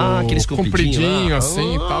biscoitinhos aqueles compridinhos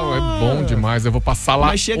assim e tal. É bom demais, eu vou passar lá.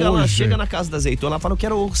 Mas chega hoje. lá, chega na Casa da Azeitona, fala, eu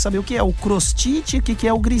quero saber o que é o crostite e o que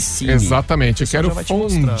é o gricine. Exatamente, eu quero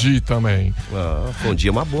fondue também. Fondue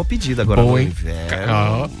é uma boa pedida agora no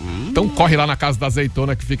inverno. Então corre lá na Casa da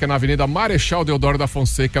Azeitona, que fica na Avenida Marechal Deodoro da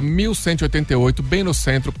Fonseca, 1188, bem no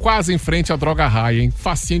centro, quase em frente à Droga Raia, hein?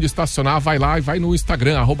 Facinho de estacionar, vai lá e vai no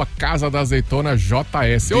Instagram, @Casa da Azeitona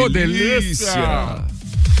JS. Ô, delícia!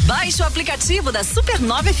 Baixe o aplicativo da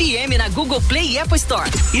Supernova FM na Google Play e Apple Store.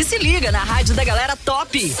 E se liga na rádio da galera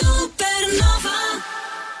top. Supernova.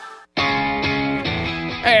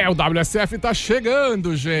 O WSF tá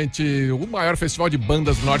chegando, gente. O maior festival de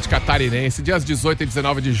bandas do norte catarinense, dias 18 e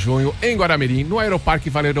 19 de junho, em Guaramirim, no Aeroparque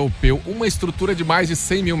Vale Europeu, uma estrutura de mais de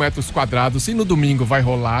 100 mil metros quadrados. E no domingo vai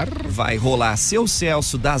rolar? Vai rolar Seu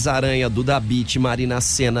Celso, Das Aranha, Duda Beat, Marina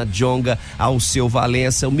Sena, Djonga, Alceu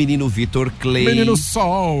Valença, o menino Vitor Clay. Menino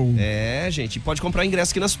Sol. Gente, pode comprar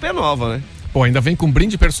ingresso aqui na Supernova, né? Pô, ainda vem com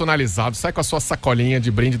brinde personalizado, sai com a sua sacolinha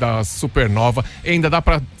de brinde da Supernova, ainda dá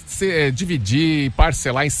pra dividir e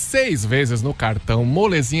parcelar em 6 vezes no cartão,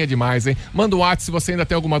 molezinha demais, hein? Manda um WhatsApp se você ainda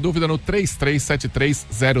tem alguma dúvida no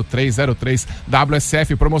 33730303.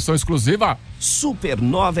 WSF, promoção exclusiva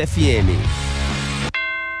Supernova FM.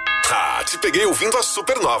 Te peguei ouvindo a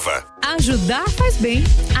Supernova. Ajudar faz bem,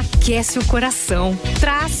 aquece o coração,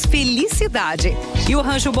 traz felicidade. E o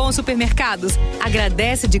Rancho Bom Supermercados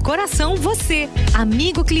agradece de coração você,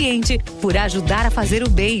 amigo cliente, por ajudar a fazer o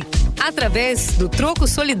bem. Através do troco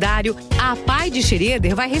solidário, a Pai de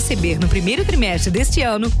Schroeder vai receber no primeiro trimestre deste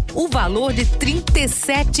ano o valor de R$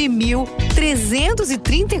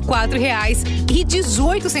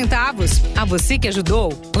 37.334,18. A você que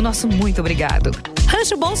ajudou, o nosso muito obrigado.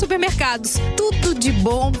 Rancho Bom Supermercados, tudo de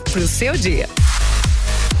bom pro seu dia.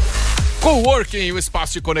 Coworking, o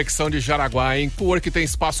espaço de conexão de Jaraguá, hein? Coworking tem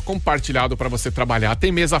espaço compartilhado para você trabalhar,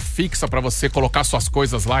 tem mesa fixa para você colocar suas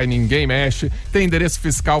coisas lá e ninguém mexe, tem endereço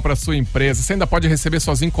fiscal para sua empresa, você ainda pode receber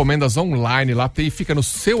suas encomendas online lá, fica no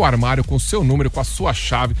seu armário com o seu número, com a sua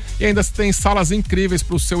chave, e ainda tem salas incríveis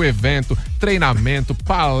para o seu evento, treinamento,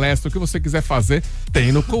 palestra, o que você quiser fazer,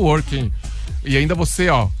 tem no Coworking. E ainda você,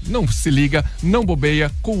 não se liga, não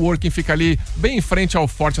bobeia, Coworking fica ali bem em frente ao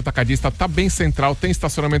Forte Atacadista, tá bem central, tem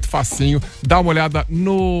estacionamento facinho, dá uma olhada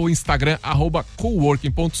no Instagram,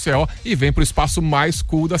 @coworking.co e vem pro espaço mais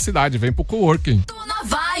cool da cidade, vem pro Coworking. Tô na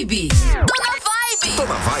vibe, Tô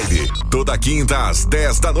na vibe, toda quinta às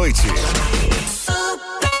 10 da noite.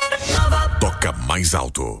 Toca mais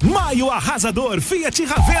alto. Maio arrasador Fiat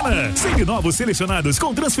Ravena. Seminovos selecionados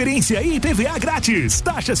com transferência e IPVA grátis.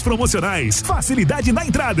 Taxas promocionais, facilidade na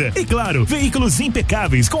entrada. E claro, veículos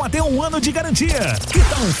impecáveis com até 1 ano de garantia. Que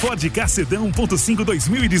tal um Ford Ka Sedan 1.5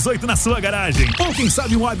 2018 na sua garagem? Ou quem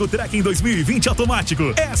sabe um Argo Track 2020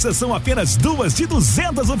 automático? Essas são apenas 2 de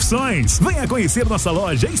 200 opções. Venha conhecer nossa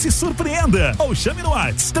loja e se surpreenda. Ou chame no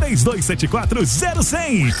WhatsApp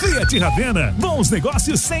 32740100. Fiat Ravena, bons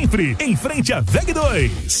negócios sempre. Em frente à VEG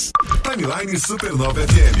 2. Timeline Supernova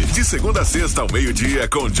FM. De segunda a sexta ao meio-dia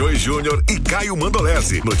com Joey Júnior e Caio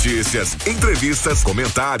Mandolesi. Notícias, entrevistas,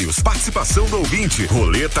 comentários, participação do ouvinte,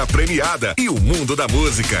 roleta premiada e o mundo da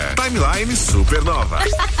música. Timeline Supernova.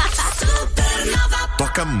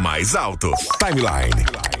 Toca mais alto. Timeline.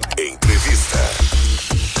 Entrevista.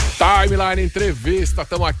 Timeline Entrevista,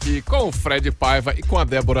 estamos aqui com o Fred Paiva e com a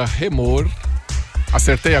Debora Remor.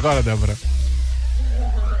 Acertei agora, Débora?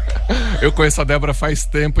 Eu conheço a Débora faz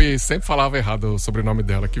tempo e sempre falava errado o sobrenome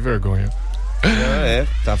dela, que vergonha.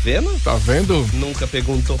 Tá vendo? Tá vendo? Nunca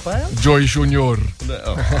perguntou pra ela? Joy Junior.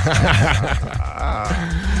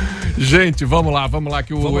 Gente, vamos lá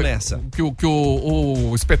que vamos nessa. Que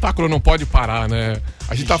o espetáculo não pode parar, né?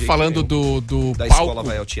 A gente tá falando do da palco. Escola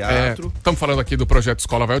Vai ao Teatro. Estamos falando aqui do Projeto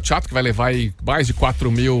Escola Vai ao Teatro, que vai levar aí mais de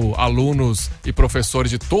 4.000 alunos e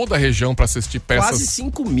professores de toda a região para assistir peças. Quase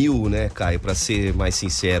 5.000, né, Caio? Pra ser mais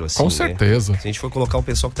sincero, assim. Com certeza. Se a gente for colocar o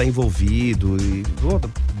pessoal que tá envolvido e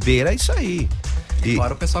beira isso aí. E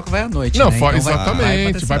fora o pessoal que vai à noite, não, né? Então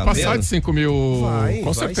exatamente. Vai passar de 5.000.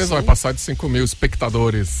 Com certeza vai passar de 5.000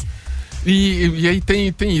 espectadores. E aí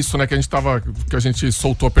tem isso, né? Que a gente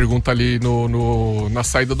soltou a pergunta ali na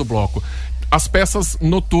saída do bloco. As peças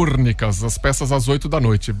notúrnicas, as peças às 8 da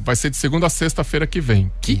noite. Vai ser de segunda a sexta-feira que vem.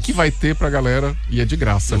 O que vai ter pra galera? E é de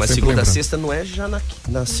graça. Mas segunda a sexta não é já na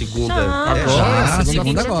segunda.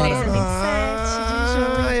 Segunda agora.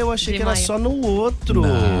 Eu achei que era só no outro.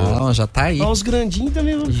 Não, já tá aí. Os grandinhos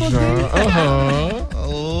também vão poder.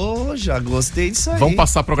 Já gostei disso aí. Vamos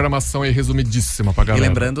passar a programação aí resumidíssima pra galera. E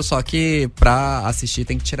lembrando só que pra assistir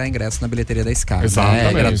tem que tirar ingresso na bilheteria da Sky. Exatamente. Né?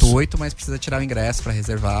 É gratuito, mas precisa tirar o ingresso pra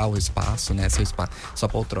reservar o espaço, né? Seu espaço, sua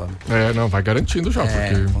poltrona. Não, vai garantindo já.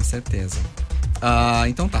 Porque... com certeza.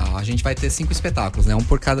 Então tá, a gente vai ter 5 espetáculos, né?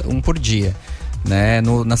 Um por dia. Né?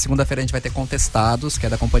 Na segunda-feira a gente vai ter Contestados, que é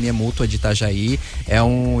da Companhia Mútua de Itajaí. É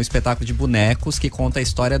um espetáculo de bonecos que conta a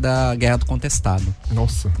história da Guerra do Contestado.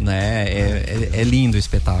 Nossa. Né? É lindo o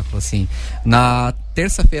espetáculo, assim. Na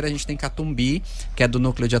terça-feira a gente tem Catumbi, que é do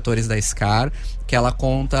núcleo de atores da SCAR, que ela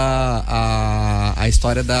conta a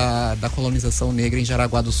história da colonização negra em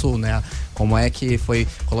Jaraguá do Sul, né? Como é que foi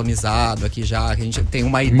colonizado aqui já, a gente tem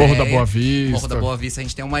uma ideia. Morro da Boa Vista. Morro da Boa Vista, a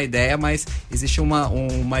gente tem uma ideia, mas existe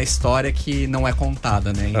uma história que não é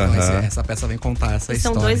contada, né? Então essa peça vem contar essa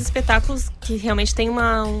história. São 2 espetáculos que realmente tem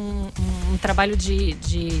um trabalho de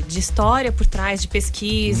história por trás, de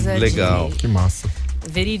pesquisa. Legal. Que massa.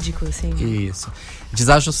 Verídico, assim. Isso.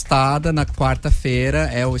 Desajustada, na quarta-feira,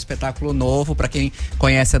 é o espetáculo novo. Pra quem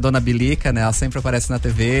conhece a Dona Bilica, né? Ela sempre aparece na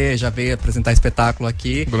TV, já veio apresentar espetáculo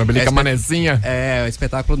aqui. Dona Bilica Manezinha. O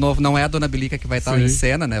espetáculo novo não é a Dona Bilica que vai estar em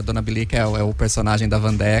cena, né? A Dona Bilica é o personagem da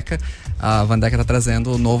Vandeca. A Vandeca tá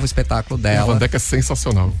trazendo o novo espetáculo dela. A Vandeca é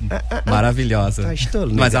sensacional. Maravilhosa.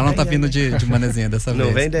 Mas ela não tá vindo de Manezinha dessa vez.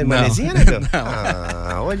 Não vem de Manezinha, né?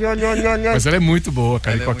 Não. Olha. Mas ela é muito boa,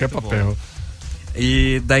 cara, em qualquer papel. Boa.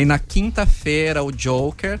 E daí na quinta-feira o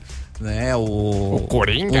Joker, né? O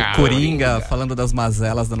Coringa falando das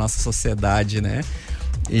mazelas da nossa sociedade, né?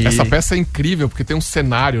 Essa peça é incrível, porque tem um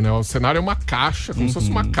cenário, né? O cenário é uma caixa, como se fosse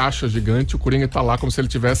uma caixa gigante. O Coringa tá lá como se ele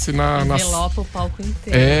estivesse envelopa o palco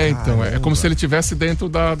inteiro. Então, é como se ele estivesse dentro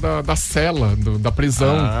da cela, da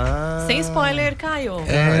prisão. Sem spoiler, Caio.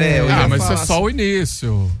 Mas isso é só o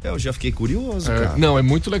início. Eu já fiquei curioso, cara. Não, é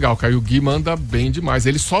muito legal, Caio. O Gui manda bem demais.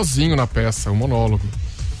 Ele sozinho na peça, é um monólogo.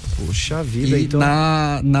 Puxa vida, e então.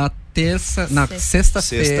 Na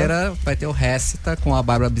sexta-feira vai ter o Récita com a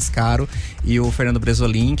Bárbara Biscaro e o Fernando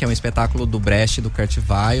Bresolin, que é um espetáculo do Brecht e do Kurt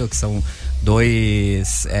Weill, que são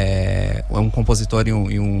dois um compositor e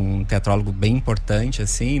um teatrólogo bem importante,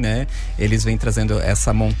 assim, né? Eles vêm trazendo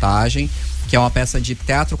essa montagem, que é uma peça de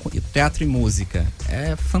teatro e música.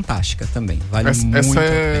 É fantástica também, vale muito a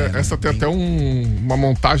pena. Essa tem até uma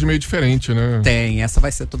montagem meio diferente, né? Tem, essa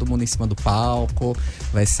vai ser todo mundo em cima do palco,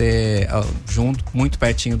 vai ser junto, muito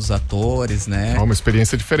pertinho dos atores, né? Uma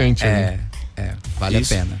experiência diferente. Vale a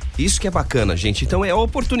pena. Isso que é bacana, gente. Então é a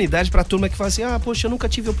oportunidade pra turma que fala assim, poxa, eu nunca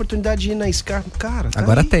tive a oportunidade de ir na SCAR. Cara, tá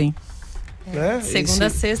agora aí. Tem. Segunda a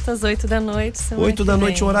sexta, às 8 da noite. 8 da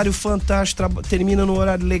noite, um horário fantástico, termina no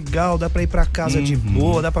horário legal, dá pra ir pra casa de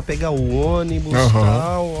boa, dá pra pegar o ônibus e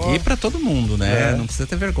tal. E pra todo mundo, né? Não precisa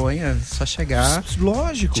ter vergonha, só chegar.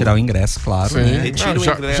 Lógico. Tirar o ingresso, claro. Né? Retira o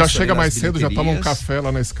ingresso, já chega mais cedo, já toma um café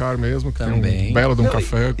lá na SCAR mesmo, que também. Tem um belo de um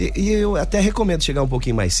café. E eu até recomendo chegar um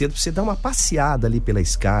pouquinho mais cedo pra você dar uma passeada ali pela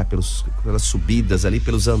SCAR, pelas subidas ali,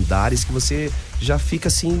 pelos andares, que você já fica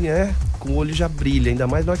assim, com o olho já brilha. Ainda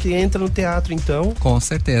mais na hora que entra no teatro, então. Com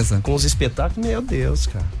certeza. Com os espetáculos, meu Deus,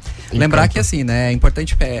 cara. Lembrar que assim, né, é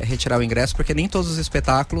importante retirar o ingresso, porque nem todos os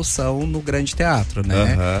espetáculos são no grande teatro,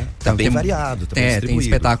 né? Tá bem variado, tá bem distribuído. Tem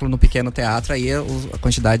espetáculo no pequeno teatro, aí a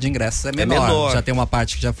quantidade de ingressos é menor. Já tem uma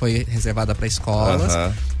parte que já foi reservada para escolas,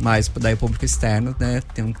 mas daí o público externo, né,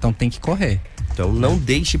 então tem que correr. Então não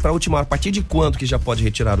deixe para última hora. A partir de quando que já pode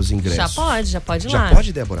retirar os ingressos? Já pode ir Já lá.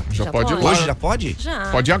 pode, Débora? Já pode ir lá. Hoje já pode? Já.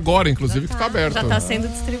 Pode ir agora, inclusive, que tá aberto. Já tá sendo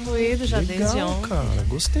distribuído já Legal, desde ontem. cara,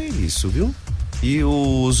 gostei disso, viu? E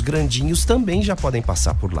os grandinhos também já podem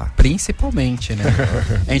passar por lá. Principalmente, né?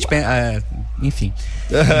 A gente enfim.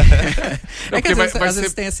 É que às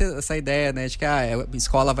vezes tem essa ideia, né? De que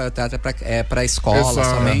escola vai ao teatro é pra escola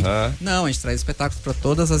somente. Não, a gente traz espetáculos pra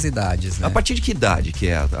todas as idades, né? A partir de que idade que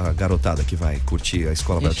é a garotada que vai curtir a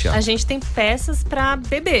escola vai ao teatro? A gente tem peças pra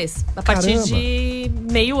bebês, a partir de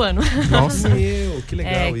meio ano. Nossa, que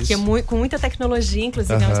legal isso. Que é com muita tecnologia,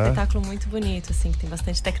 inclusive é um espetáculo muito bonito, assim, que tem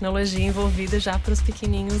bastante tecnologia envolvida já para os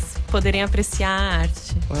pequenininhos poderem apreciar a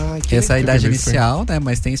arte. Essa é a idade inicial, né?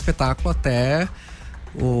 Mas tem espetáculo até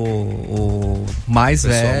o mais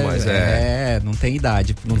velho. Não tem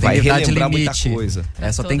idade. Não vai tem idade relembrar limite. Muita coisa.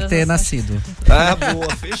 Só tem que ter nascido.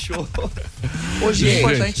 Boa, fechou. Hoje é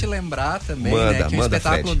importante lembrar também, né, que um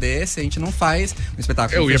espetáculo desse, a gente não faz um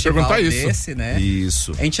espetáculo desse, né?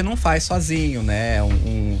 Isso. A gente não faz sozinho, né?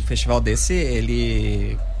 Um festival desse,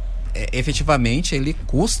 ele efetivamente ele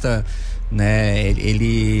custa, né?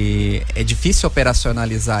 Ele é difícil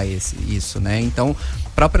operacionalizar isso, né? Então,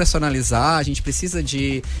 para operacionalizar, a gente precisa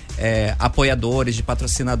de apoiadores, de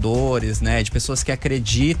patrocinadores, né? De pessoas que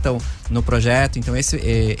acreditam no projeto. Então,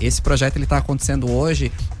 esse projeto ele está acontecendo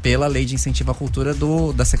hoje pela Lei de Incentivo à Cultura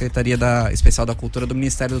da Secretaria Especial da Cultura do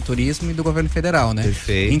Ministério do Turismo e do Governo Federal, né?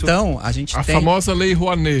 Perfeito. Então, a gente tem... A famosa Lei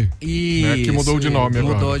Rouanet, isso, né? Que mudou de nome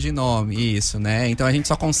agora. Mudou de nome, isso, né? Então, a gente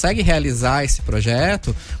só consegue realizar esse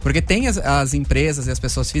projeto porque tem as empresas e as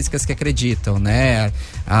pessoas físicas que acreditam, né?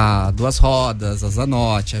 A Duas Rodas, a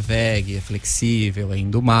Zanotti, a VEG, a Flexível, a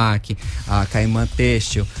Indumac, a Caimã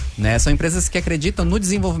Têxtil, né? São empresas que acreditam no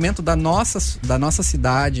desenvolvimento da nossa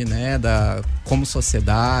cidade, né? Como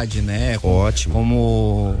sociedade, né? Ótimo.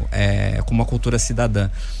 Como a cultura cidadã,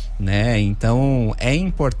 né? Então é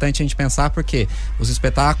importante a gente pensar porque os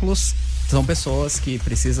espetáculos são pessoas que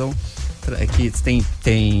precisam, que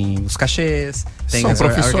tem os cachês, tem são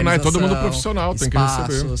profissionais, todo mundo profissional, tem que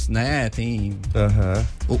receber, né? Tem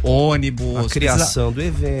o ônibus, a criação do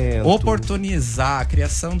evento, oportunizar a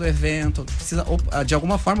criação do evento, precisa de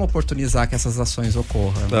alguma forma oportunizar que essas ações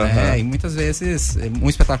ocorram, né? E muitas vezes um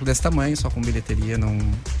espetáculo desse tamanho só com bilheteria não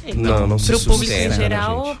se pro sustenta, público em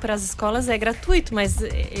geral, para as escolas é gratuito, mas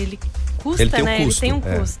ele custa, ele tem né? Custo, ele tem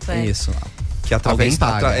um custo. Isso. Que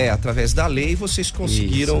através da lei vocês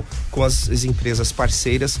conseguiram com as empresas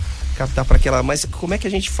parceiras captar para aquela. Mas como é que a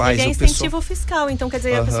gente faz? Ele é incentivo fiscal, então quer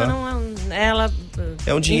dizer, a pessoa não, ela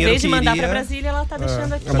é um dinheiro em vez de mandar iria... para Brasília, ela tá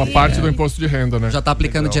deixando aqui. É uma parte do imposto de renda, né? Já tá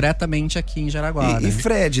aplicando diretamente aqui em Jaraguá. E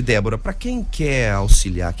Fred, Débora, para quem quer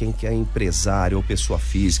auxiliar, quem quer empresário ou pessoa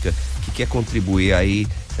física que quer contribuir aí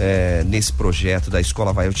nesse projeto da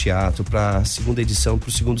Escola Vai ao Teatro para a segunda edição, para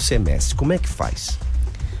o segundo semestre, como é que faz?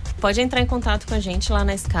 Pode entrar em contato com a gente lá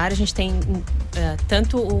na SCAR. A gente tem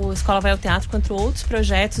tanto o Escola Vai ao Teatro quanto outros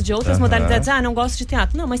projetos de outras modalidades. Não gosto de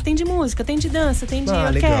teatro. Não, mas tem de música, tem de dança, tem de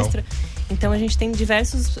orquestra. Legal. Então a gente tem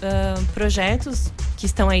diversos projetos que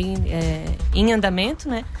estão aí em andamento,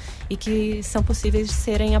 né? E que são possíveis de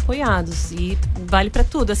serem apoiados. E vale para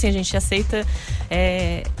tudo. Assim, a gente aceita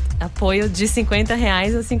apoio de R$50 a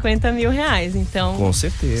R$50 mil. Então, com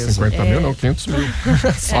certeza. 50 mil não, 500 mil.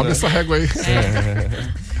 Sobe essa régua aí.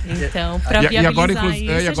 Então, para viabilizar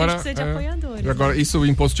isso, a gente precisa de apoiadores. E agora, isso, o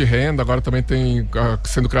imposto de renda, agora também tem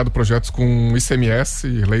sendo criado projetos com ICMS,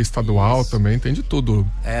 lei estadual também, tem de tudo.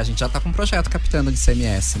 A gente já está com um projeto captando de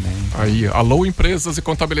ICMS, né? Então... Aí, alô empresas e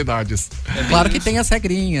contabilidades. Claro que tem as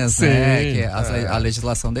regrinhas, né? Que a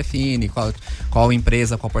legislação define qual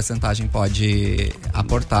empresa, qual porcentagem pode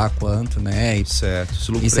aportar, quanto, né? E certo.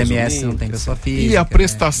 ICMS não tem pessoa física. E a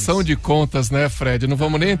prestação de contas, né, Fred? Não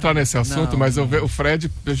vamos nem entrar nesse assunto, mas o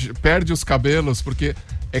Fred perde os cabelos porque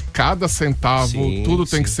cada centavo, tudo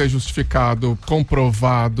tem que ser justificado,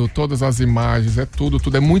 comprovado, todas as imagens, tudo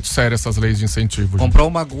é muito sério essas leis de incentivo. Comprou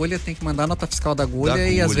uma agulha, tem que mandar a nota fiscal da agulha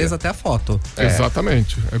e às vezes até a foto.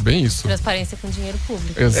 Exatamente, é bem isso. Transparência com dinheiro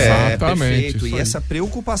público. Exatamente. Perfeito. E essa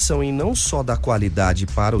preocupação em não só da qualidade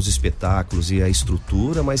para os espetáculos e a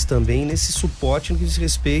estrutura, mas também nesse suporte no que diz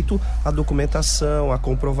respeito à documentação, à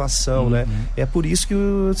comprovação, né? É por isso que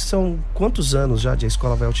são quantos anos já de a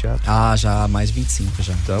Escola Vai ao Teatro? Já mais 25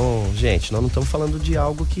 já. Então, gente, nós não estamos falando de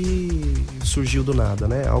algo que surgiu do nada,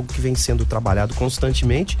 né? Algo que vem sendo trabalhado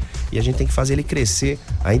constantemente e a gente tem que fazer ele crescer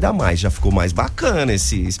ainda mais. Já ficou mais bacana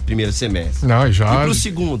esse primeiro semestre. Não, já... E pro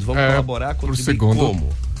segundo, vamos colaborar, contribuir como?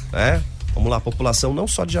 Vamos lá, população não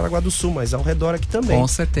só de Jaraguá do Sul, mas ao redor aqui também. Com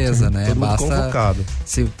certeza, né? Todo mundo Basta, convocado.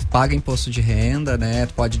 se paga imposto de renda, né?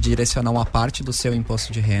 Pode direcionar uma parte do seu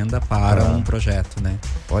imposto de renda para um projeto, né?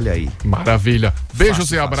 Olha aí. Maravilha.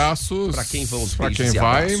 Beijos e abraços. Pra quem vão os pra beijos quem e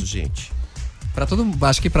vai. abraços, gente?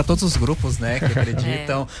 Acho que para todos os grupos, né, que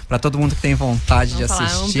acreditam, para todo mundo que tem vontade de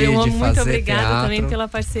assistir, de fazer muito obrigada teatro. também pela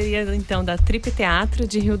parceria, então, da Trip Teatro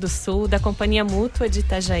de Rio do Sul, da Companhia Mútua de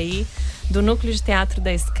Itajaí, do Núcleo de Teatro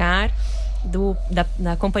da SCAR,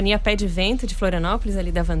 da Companhia Pé de Vento de Florianópolis,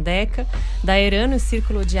 ali da Vandeca, da Erano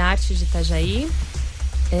Círculo de Arte de Itajaí,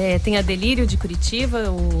 tem a Delírio de Curitiba,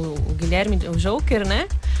 o Guilherme, o Joker, né?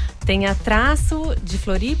 Tem a Traço de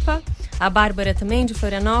Floripa, a Bárbara também de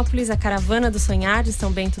Florianópolis, a Caravana do Sonhar de São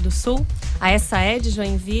Bento do Sul, a SAE de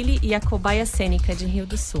Joinville e a Cobaia Cênica de Rio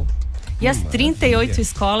do Sul. E as 38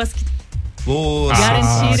 escolas que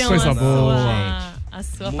garantiram a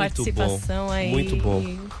sua participação bom, aí. Muito bom.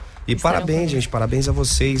 E parabéns, gente, parabéns a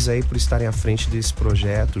vocês aí por estarem à frente desse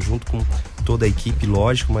projeto, junto com toda a equipe,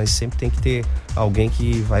 lógico, mas sempre tem que ter alguém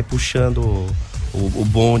que vai puxando o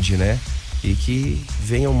bonde, né? E que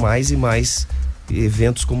venham mais e mais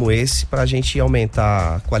eventos como esse pra gente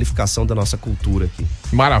aumentar a qualificação da nossa cultura aqui.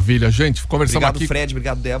 Maravilha, gente. Conversamos obrigado, aqui. Fred,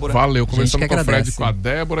 obrigado, Débora. Valeu, conversamos com o Fred e com a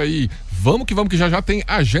Débora e vamos que já tem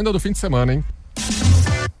agenda do fim de semana, hein?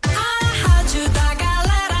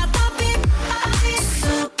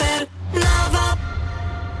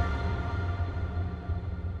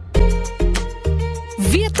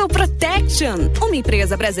 Vito Protection, uma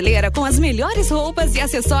empresa brasileira com as melhores roupas e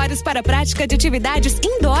acessórios para a prática de atividades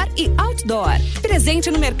indoor e outdoor.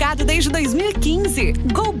 Presente no mercado desde 2015.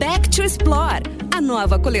 Go Back to Explore. A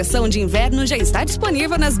nova coleção de inverno já está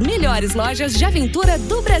disponível nas melhores lojas de aventura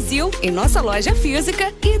do Brasil, em nossa loja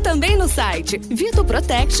física e também no site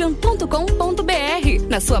vitoprotection.com.br.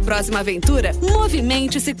 Na sua próxima aventura,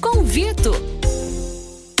 movimente-se com Vito.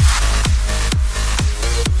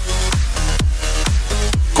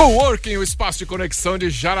 Coworking, o espaço de conexão de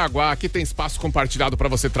Jaraguá. Aqui tem espaço compartilhado para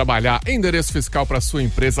você trabalhar, endereço fiscal para sua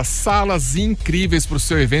empresa, salas incríveis para o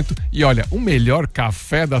seu evento e olha, o melhor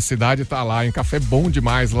café da cidade tá lá, hein? Café bom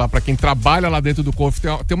demais lá para quem trabalha lá dentro do Cof.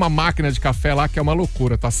 Tem uma máquina de café lá que é uma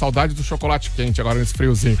loucura, tá? Saudade do chocolate quente agora nesse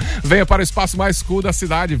friozinho. Venha para o espaço mais cool da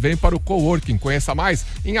cidade, vem para o Coworking. Conheça mais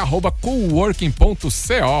em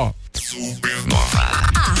 @coworking.co. Supernova.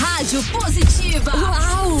 A rádio positiva.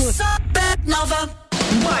 Uau! Supernova.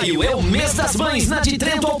 Maio é o mês das mães na de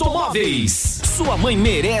Trento Automóveis. Sua mãe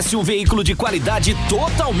merece um veículo de qualidade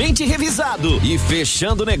totalmente revisado. E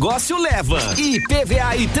fechando o negócio leva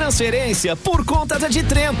IPVA e transferência por conta da de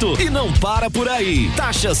Trento. E não para por aí.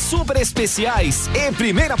 Taxas super especiais e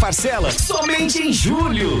primeira parcela somente em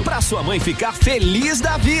julho. Pra sua mãe ficar feliz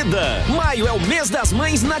da vida. Maio é o mês das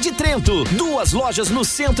mães na de Trento. 2 lojas no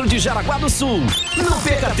centro de Jaraguá do Sul. Não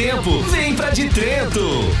perca tempo, vem pra de Trento.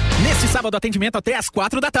 Neste sábado, atendimento até às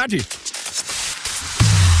 4 da tarde.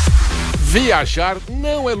 Viajar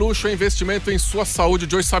não é luxo, é investimento em sua saúde. O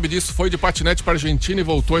Joey sabe disso, foi de patinete para Argentina e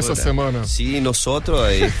voltou essa semana. Sim, nosotros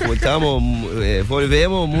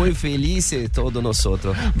volvemos muito felizes, todos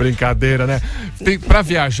nosotros. Brincadeira, né? Para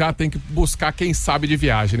viajar tem que buscar quem sabe de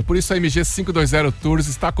viagem. Por isso a MG 520 Tours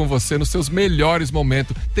está com você nos seus melhores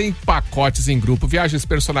momentos. Tem pacotes em grupo, viagens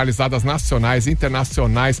personalizadas nacionais e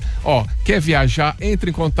internacionais. Quer viajar? Entre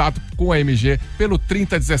em contato com a MG pelo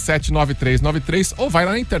 3017-9393 ou vai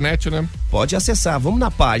lá na internet, né? Pode acessar, vamos na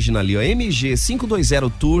página ali,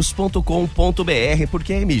 mg520tours.com.br,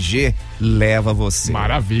 porque a MG leva você.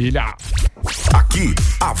 Maravilha! Aqui,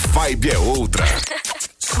 a vibe é outra.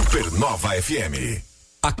 Supernova FM.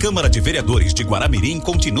 A Câmara de Vereadores de Guaramirim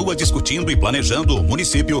continua discutindo e planejando o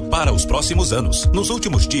município para os próximos anos. Nos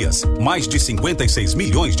últimos dias, mais de 56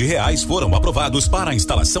 milhões de reais foram aprovados para a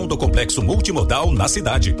instalação do complexo multimodal na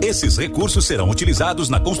cidade. Esses recursos serão utilizados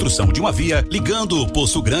na construção de uma via ligando o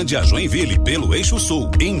Poço Grande a Joinville pelo Eixo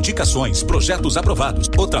Sul. Indicações, projetos aprovados.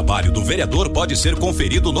 O trabalho do vereador pode ser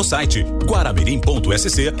conferido no site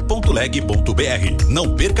guaramirim.sc.leg.br.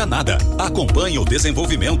 Não perca nada. Acompanhe o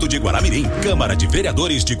desenvolvimento de Guaramirim. Câmara de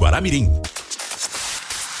Vereadores de Guaramirim.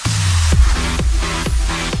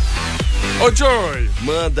 Ô Joey,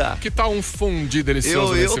 manda. Que tal um fundi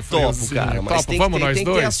delicioso nesse Eu topo, friozinho? cara. Mas Vamos nós tem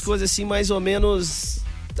dois? que ter as coisas assim mais ou menos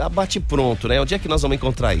a bate-pronto, né? Onde é que nós vamos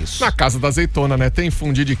encontrar isso? Na Casa da Azeitona, né? Tem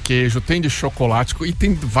fundi de queijo, tem de chocolate e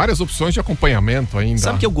tem várias opções de acompanhamento ainda.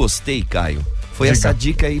 Sabe o que eu gostei, Caio? Foi essa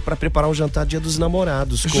dica aí pra preparar o jantar Dia dos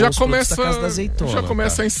Namorados com os produtos da Casa da Azeitona. Já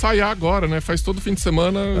começa a ensaiar agora, né? Faz todo fim de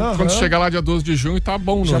semana, quando chegar lá dia 12 de junho, tá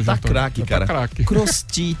bom, já no tá jantar. craque, cara. Tá craque.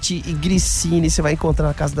 Crostite e grissine você vai encontrar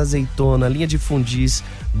na Casa da Azeitona, linha de fundis,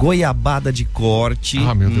 goiabada de corte.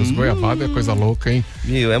 Ah, meu Deus, goiabada é coisa louca, hein?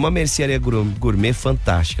 Meu, é uma mercearia gourmet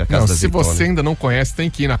fantástica, a Casa da Azeitona. Se você ainda não conhece, tem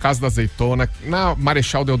que ir na Casa da Azeitona, na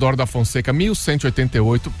Marechal Deodoro da Fonseca,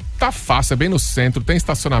 1188. Tá fácil, é bem no centro, tem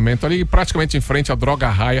estacionamento ali, praticamente em frente à Droga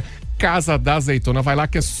Raia. Casa da Azeitona, vai lá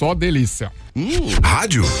que é só delícia.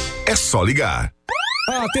 Rádio é só ligar.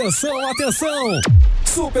 Atenção, atenção!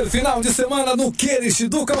 Super final de semana no Queires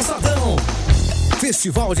do Calçadão.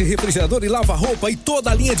 Festival de refrigerador e lava-roupa e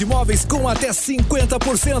toda a linha de móveis com até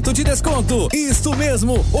 50% de desconto. Isso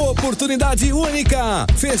mesmo, oportunidade única.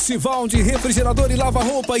 Festival de refrigerador e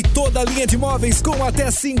lava-roupa e toda a linha de móveis com até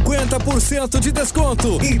 50% de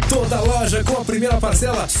desconto. E toda a loja com a primeira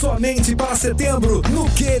parcela somente para setembro. No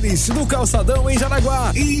Queires, no Calçadão, em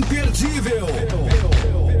Jaraguá. Imperdível.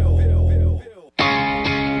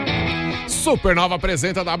 Supernova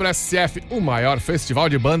apresenta a WSF, o maior festival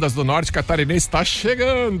de bandas do norte catarinense. Tá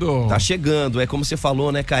chegando. Tá chegando, é como você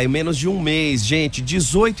falou, né, Caio? Menos de um mês, gente.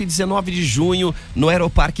 18 e 19 de junho no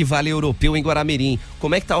Aeroparque Vale Europeu em Guaramirim.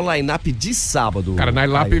 Como é que tá o line-up de sábado? Cara, o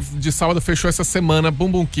line-up de sábado fechou essa semana.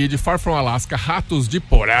 Bumbum Kid, Far From Alaska, Ratos de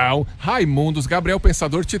Porão, Raimundos, Gabriel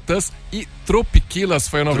Pensador, Titãs e Tropiquilas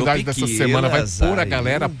foi a novidade dessa semana. Vai pôr a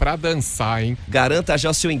galera pra dançar, hein? Garanta já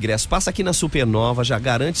o seu ingresso. Passa aqui na Supernova, já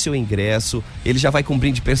garante seu ingresso. Ele já vai com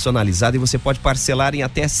brinde personalizado e você pode parcelar em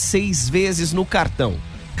até 6 vezes no cartão.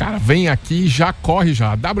 Cara, vem aqui e já corre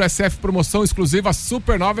já. WSF promoção exclusiva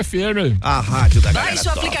Supernova FM. A rádio da galera. Baixe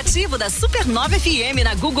o aplicativo da Supernova FM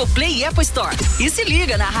na Google Play e Apple Store. E se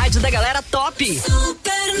liga na rádio da galera top.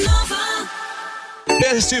 Supernova.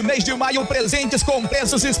 Neste mês de maio, presentes com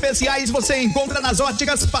preços especiais você encontra nas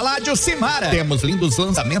óticas Paládio Simara. Temos lindos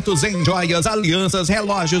lançamentos em joias, alianças,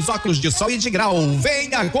 relógios, óculos de sol e de grau.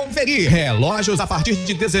 Venha conferir. Relógios a partir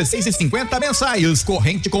de 16,50 mensais.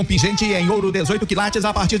 Corrente com pingente em ouro 18 quilates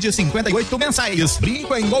a partir de 58 mensais.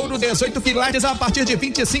 Brinco em ouro 18 quilates a partir de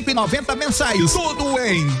 25,90 mensais. Tudo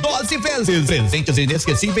em 12 vezes. Presentes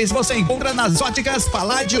inesquecíveis você encontra nas óticas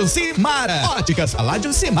Paládio Simara. Óticas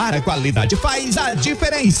Paládio Simara. Qualidade faz a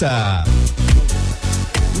diferença.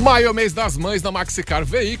 Maio é o mês das mães na Maxicar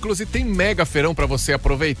Veículos e tem mega feirão pra você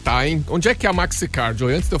aproveitar, hein? Onde é que é a Maxicar,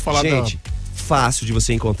 Joey? Antes de eu falar Gente, fácil de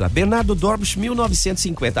você encontrar. Bernardo Dorbusch,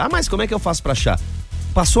 1950. Ah, mas como é que eu faço pra achar?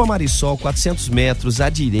 Passou a Marisol, 400 metros à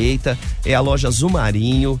direita, é a loja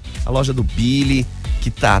Zumarinho, a loja do Billy,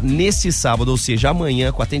 que tá nesse sábado, ou seja,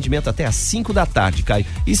 amanhã, com atendimento até às 5 da tarde, Caio.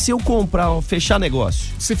 E se eu fechar negócio?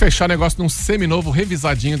 Se fechar negócio num seminovo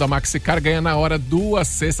revisadinho da Maxicar, ganha na hora 2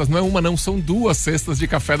 cestas. Não é uma não, são 2 cestas de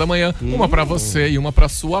café da manhã. Uma pra você e uma pra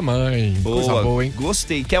sua mãe. Boa, coisa boa, hein?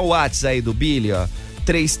 Gostei. Quer o WhatsApp aí do Billy, ó?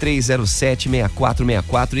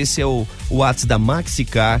 3307-6464. Esse é o WhatsApp da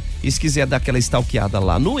Maxicar. E se quiser dar aquela stalkeada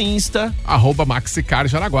lá no Insta, @Maxicar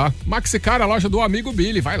Jaraguá. Maxicar, a loja do amigo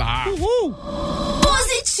Billy. Vai lá. Uhul.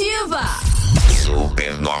 Positiva.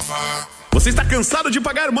 Supernova. Você está cansado de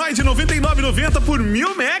pagar mais de R$ 99,90 por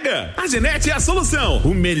 1000 mega? A Genet é a solução.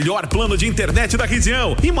 O melhor plano de internet da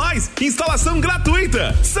região. E mais, instalação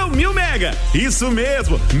gratuita. São 1000 mega. Isso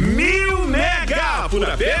mesmo, 1000 mega por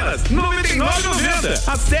apenas R$ 99,90.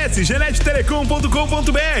 Acesse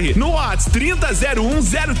genettelecom.com.br no WhatsApp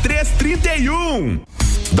 30010331.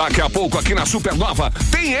 Daqui a pouco aqui na Supernova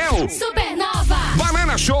tem eu. Supernova.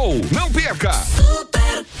 Banana Show, não perca.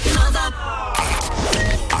 Supernova.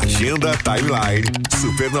 Agenda Timeline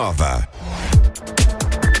Supernova.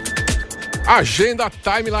 Agenda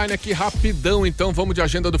Timeline aqui rapidão, então vamos de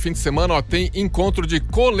agenda do fim de semana, ó, tem encontro de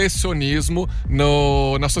colecionismo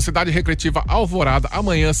na Sociedade Recreativa Alvorada,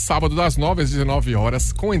 amanhã, sábado, das 9 às 19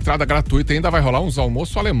 horas, com entrada gratuita, ainda vai rolar uns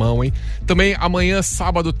almoço alemão, hein? Também amanhã,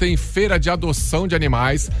 sábado, tem feira de adoção de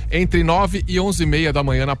animais, entre 9 e 11h30 da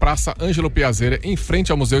manhã, na Praça Ângelo Piazeira, em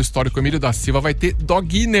frente ao Museu Histórico Emílio da Silva, vai ter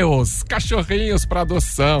doguinhos, cachorrinhos para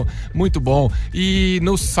adoção, muito bom. E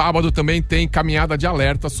no sábado também tem caminhada de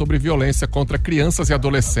alerta sobre violência contra crianças e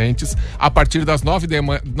adolescentes, a partir das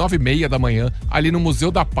 9h30 da manhã, ali no Museu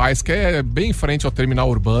da Paz, que é bem em frente ao terminal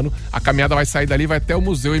urbano. A caminhada vai sair dali, vai até o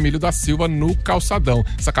Museu Emílio da Silva, no Calçadão.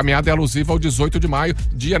 Essa caminhada é alusiva ao 18 de maio,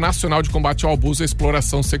 Dia Nacional de Combate ao Abuso e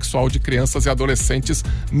Exploração Sexual de Crianças e Adolescentes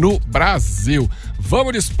no Brasil.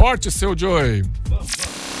 Vamos de esporte, seu Joey.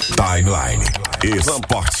 Timeline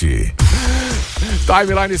Esporte.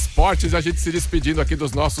 Timeline Esportes, a gente se despedindo aqui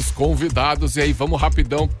dos nossos convidados. E aí, vamos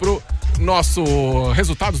rapidão pro nosso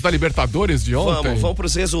resultados da Libertadores de ontem? Vamos para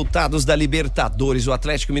os resultados da Libertadores. O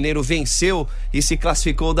Atlético Mineiro venceu e se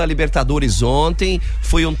classificou da Libertadores ontem.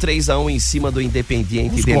 Foi um 3-1 em cima do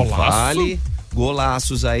Independiente del Valle.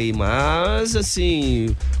 Golaços aí, mas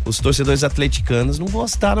assim, os torcedores atleticanos não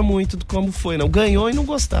gostaram muito de como foi, não. Ganhou e não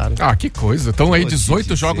gostaram. Ah, que coisa. Então aí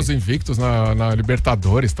 18 jogos invictos na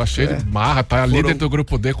Libertadores, tá cheio de marra, tá líder do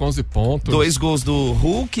grupo D com 11 pontos. 2 gols do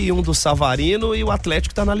Hulk e 1 do Savarino, e o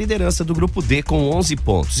Atlético tá na liderança do grupo D com 11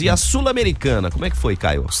 pontos. E a Sul-Americana, como é que foi,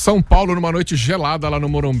 Caio? São Paulo, numa noite gelada lá no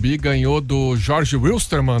Morumbi, ganhou do Jorge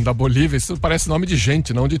Wilstermann, da Bolívia. Isso parece nome de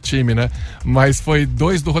gente, não de time, né? Mas foi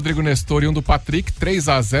 2 do Rodrigo Nestor e 1 do Patrick,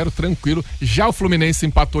 3-0, tranquilo. Já o Fluminense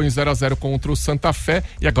empatou em 0-0 contra o Santa Fé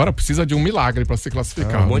e agora precisa de um milagre para se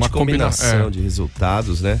classificar. Um monte de combinação de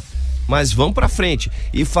resultados, né? Mas vamos pra frente.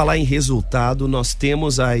 E falar em resultado, nós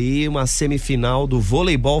temos aí uma semifinal do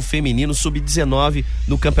voleibol feminino sub-19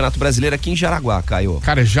 no Campeonato Brasileiro aqui em Jaraguá, Caio.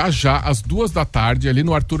 Cara, já às 2h, ali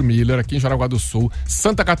no Arthur Miller, aqui em Jaraguá do Sul,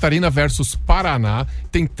 Santa Catarina versus Paraná.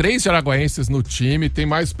 Tem 3 jaraguaenses no time, tem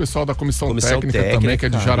mais o pessoal da comissão técnica também, que é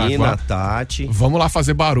de Jaraguá. Karina, Tati. Vamos lá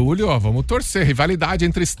fazer barulho, ó, vamos torcer. Rivalidade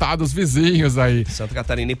entre estados vizinhos aí. Santa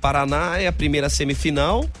Catarina e Paraná é a primeira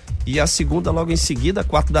semifinal. E a segunda logo em seguida,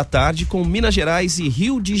 4h, com Minas Gerais e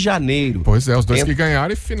Rio de Janeiro. Pois é, os dois que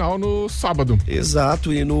ganharam, e final no sábado.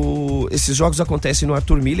 Exato, e esses jogos acontecem no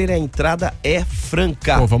Arthur Miller e a entrada é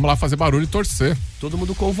franca. Pô, vamos lá fazer barulho e torcer. Todo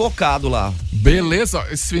mundo convocado lá. Beleza,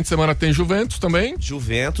 esse fim de semana tem Juventus também.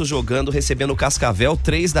 Juventus jogando, recebendo o Cascavel,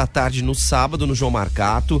 3h no sábado no João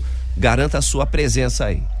Marcato. Garanta a sua presença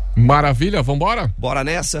aí. Maravilha, vambora? Bora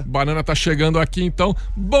nessa? Banana tá chegando aqui, então.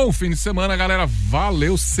 Bom fim de semana, galera.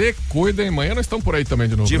 Valeu, se cuidem. Amanhã nós estamos por aí também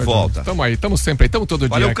de novo. De volta. Tamo aí, tamo sempre aí, tamo todo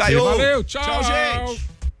Valeu, dia Caio. aqui. Valeu, tchau. Tchau, gente.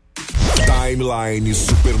 Timeline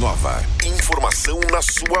Supernova. Informação na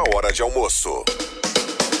sua hora de almoço.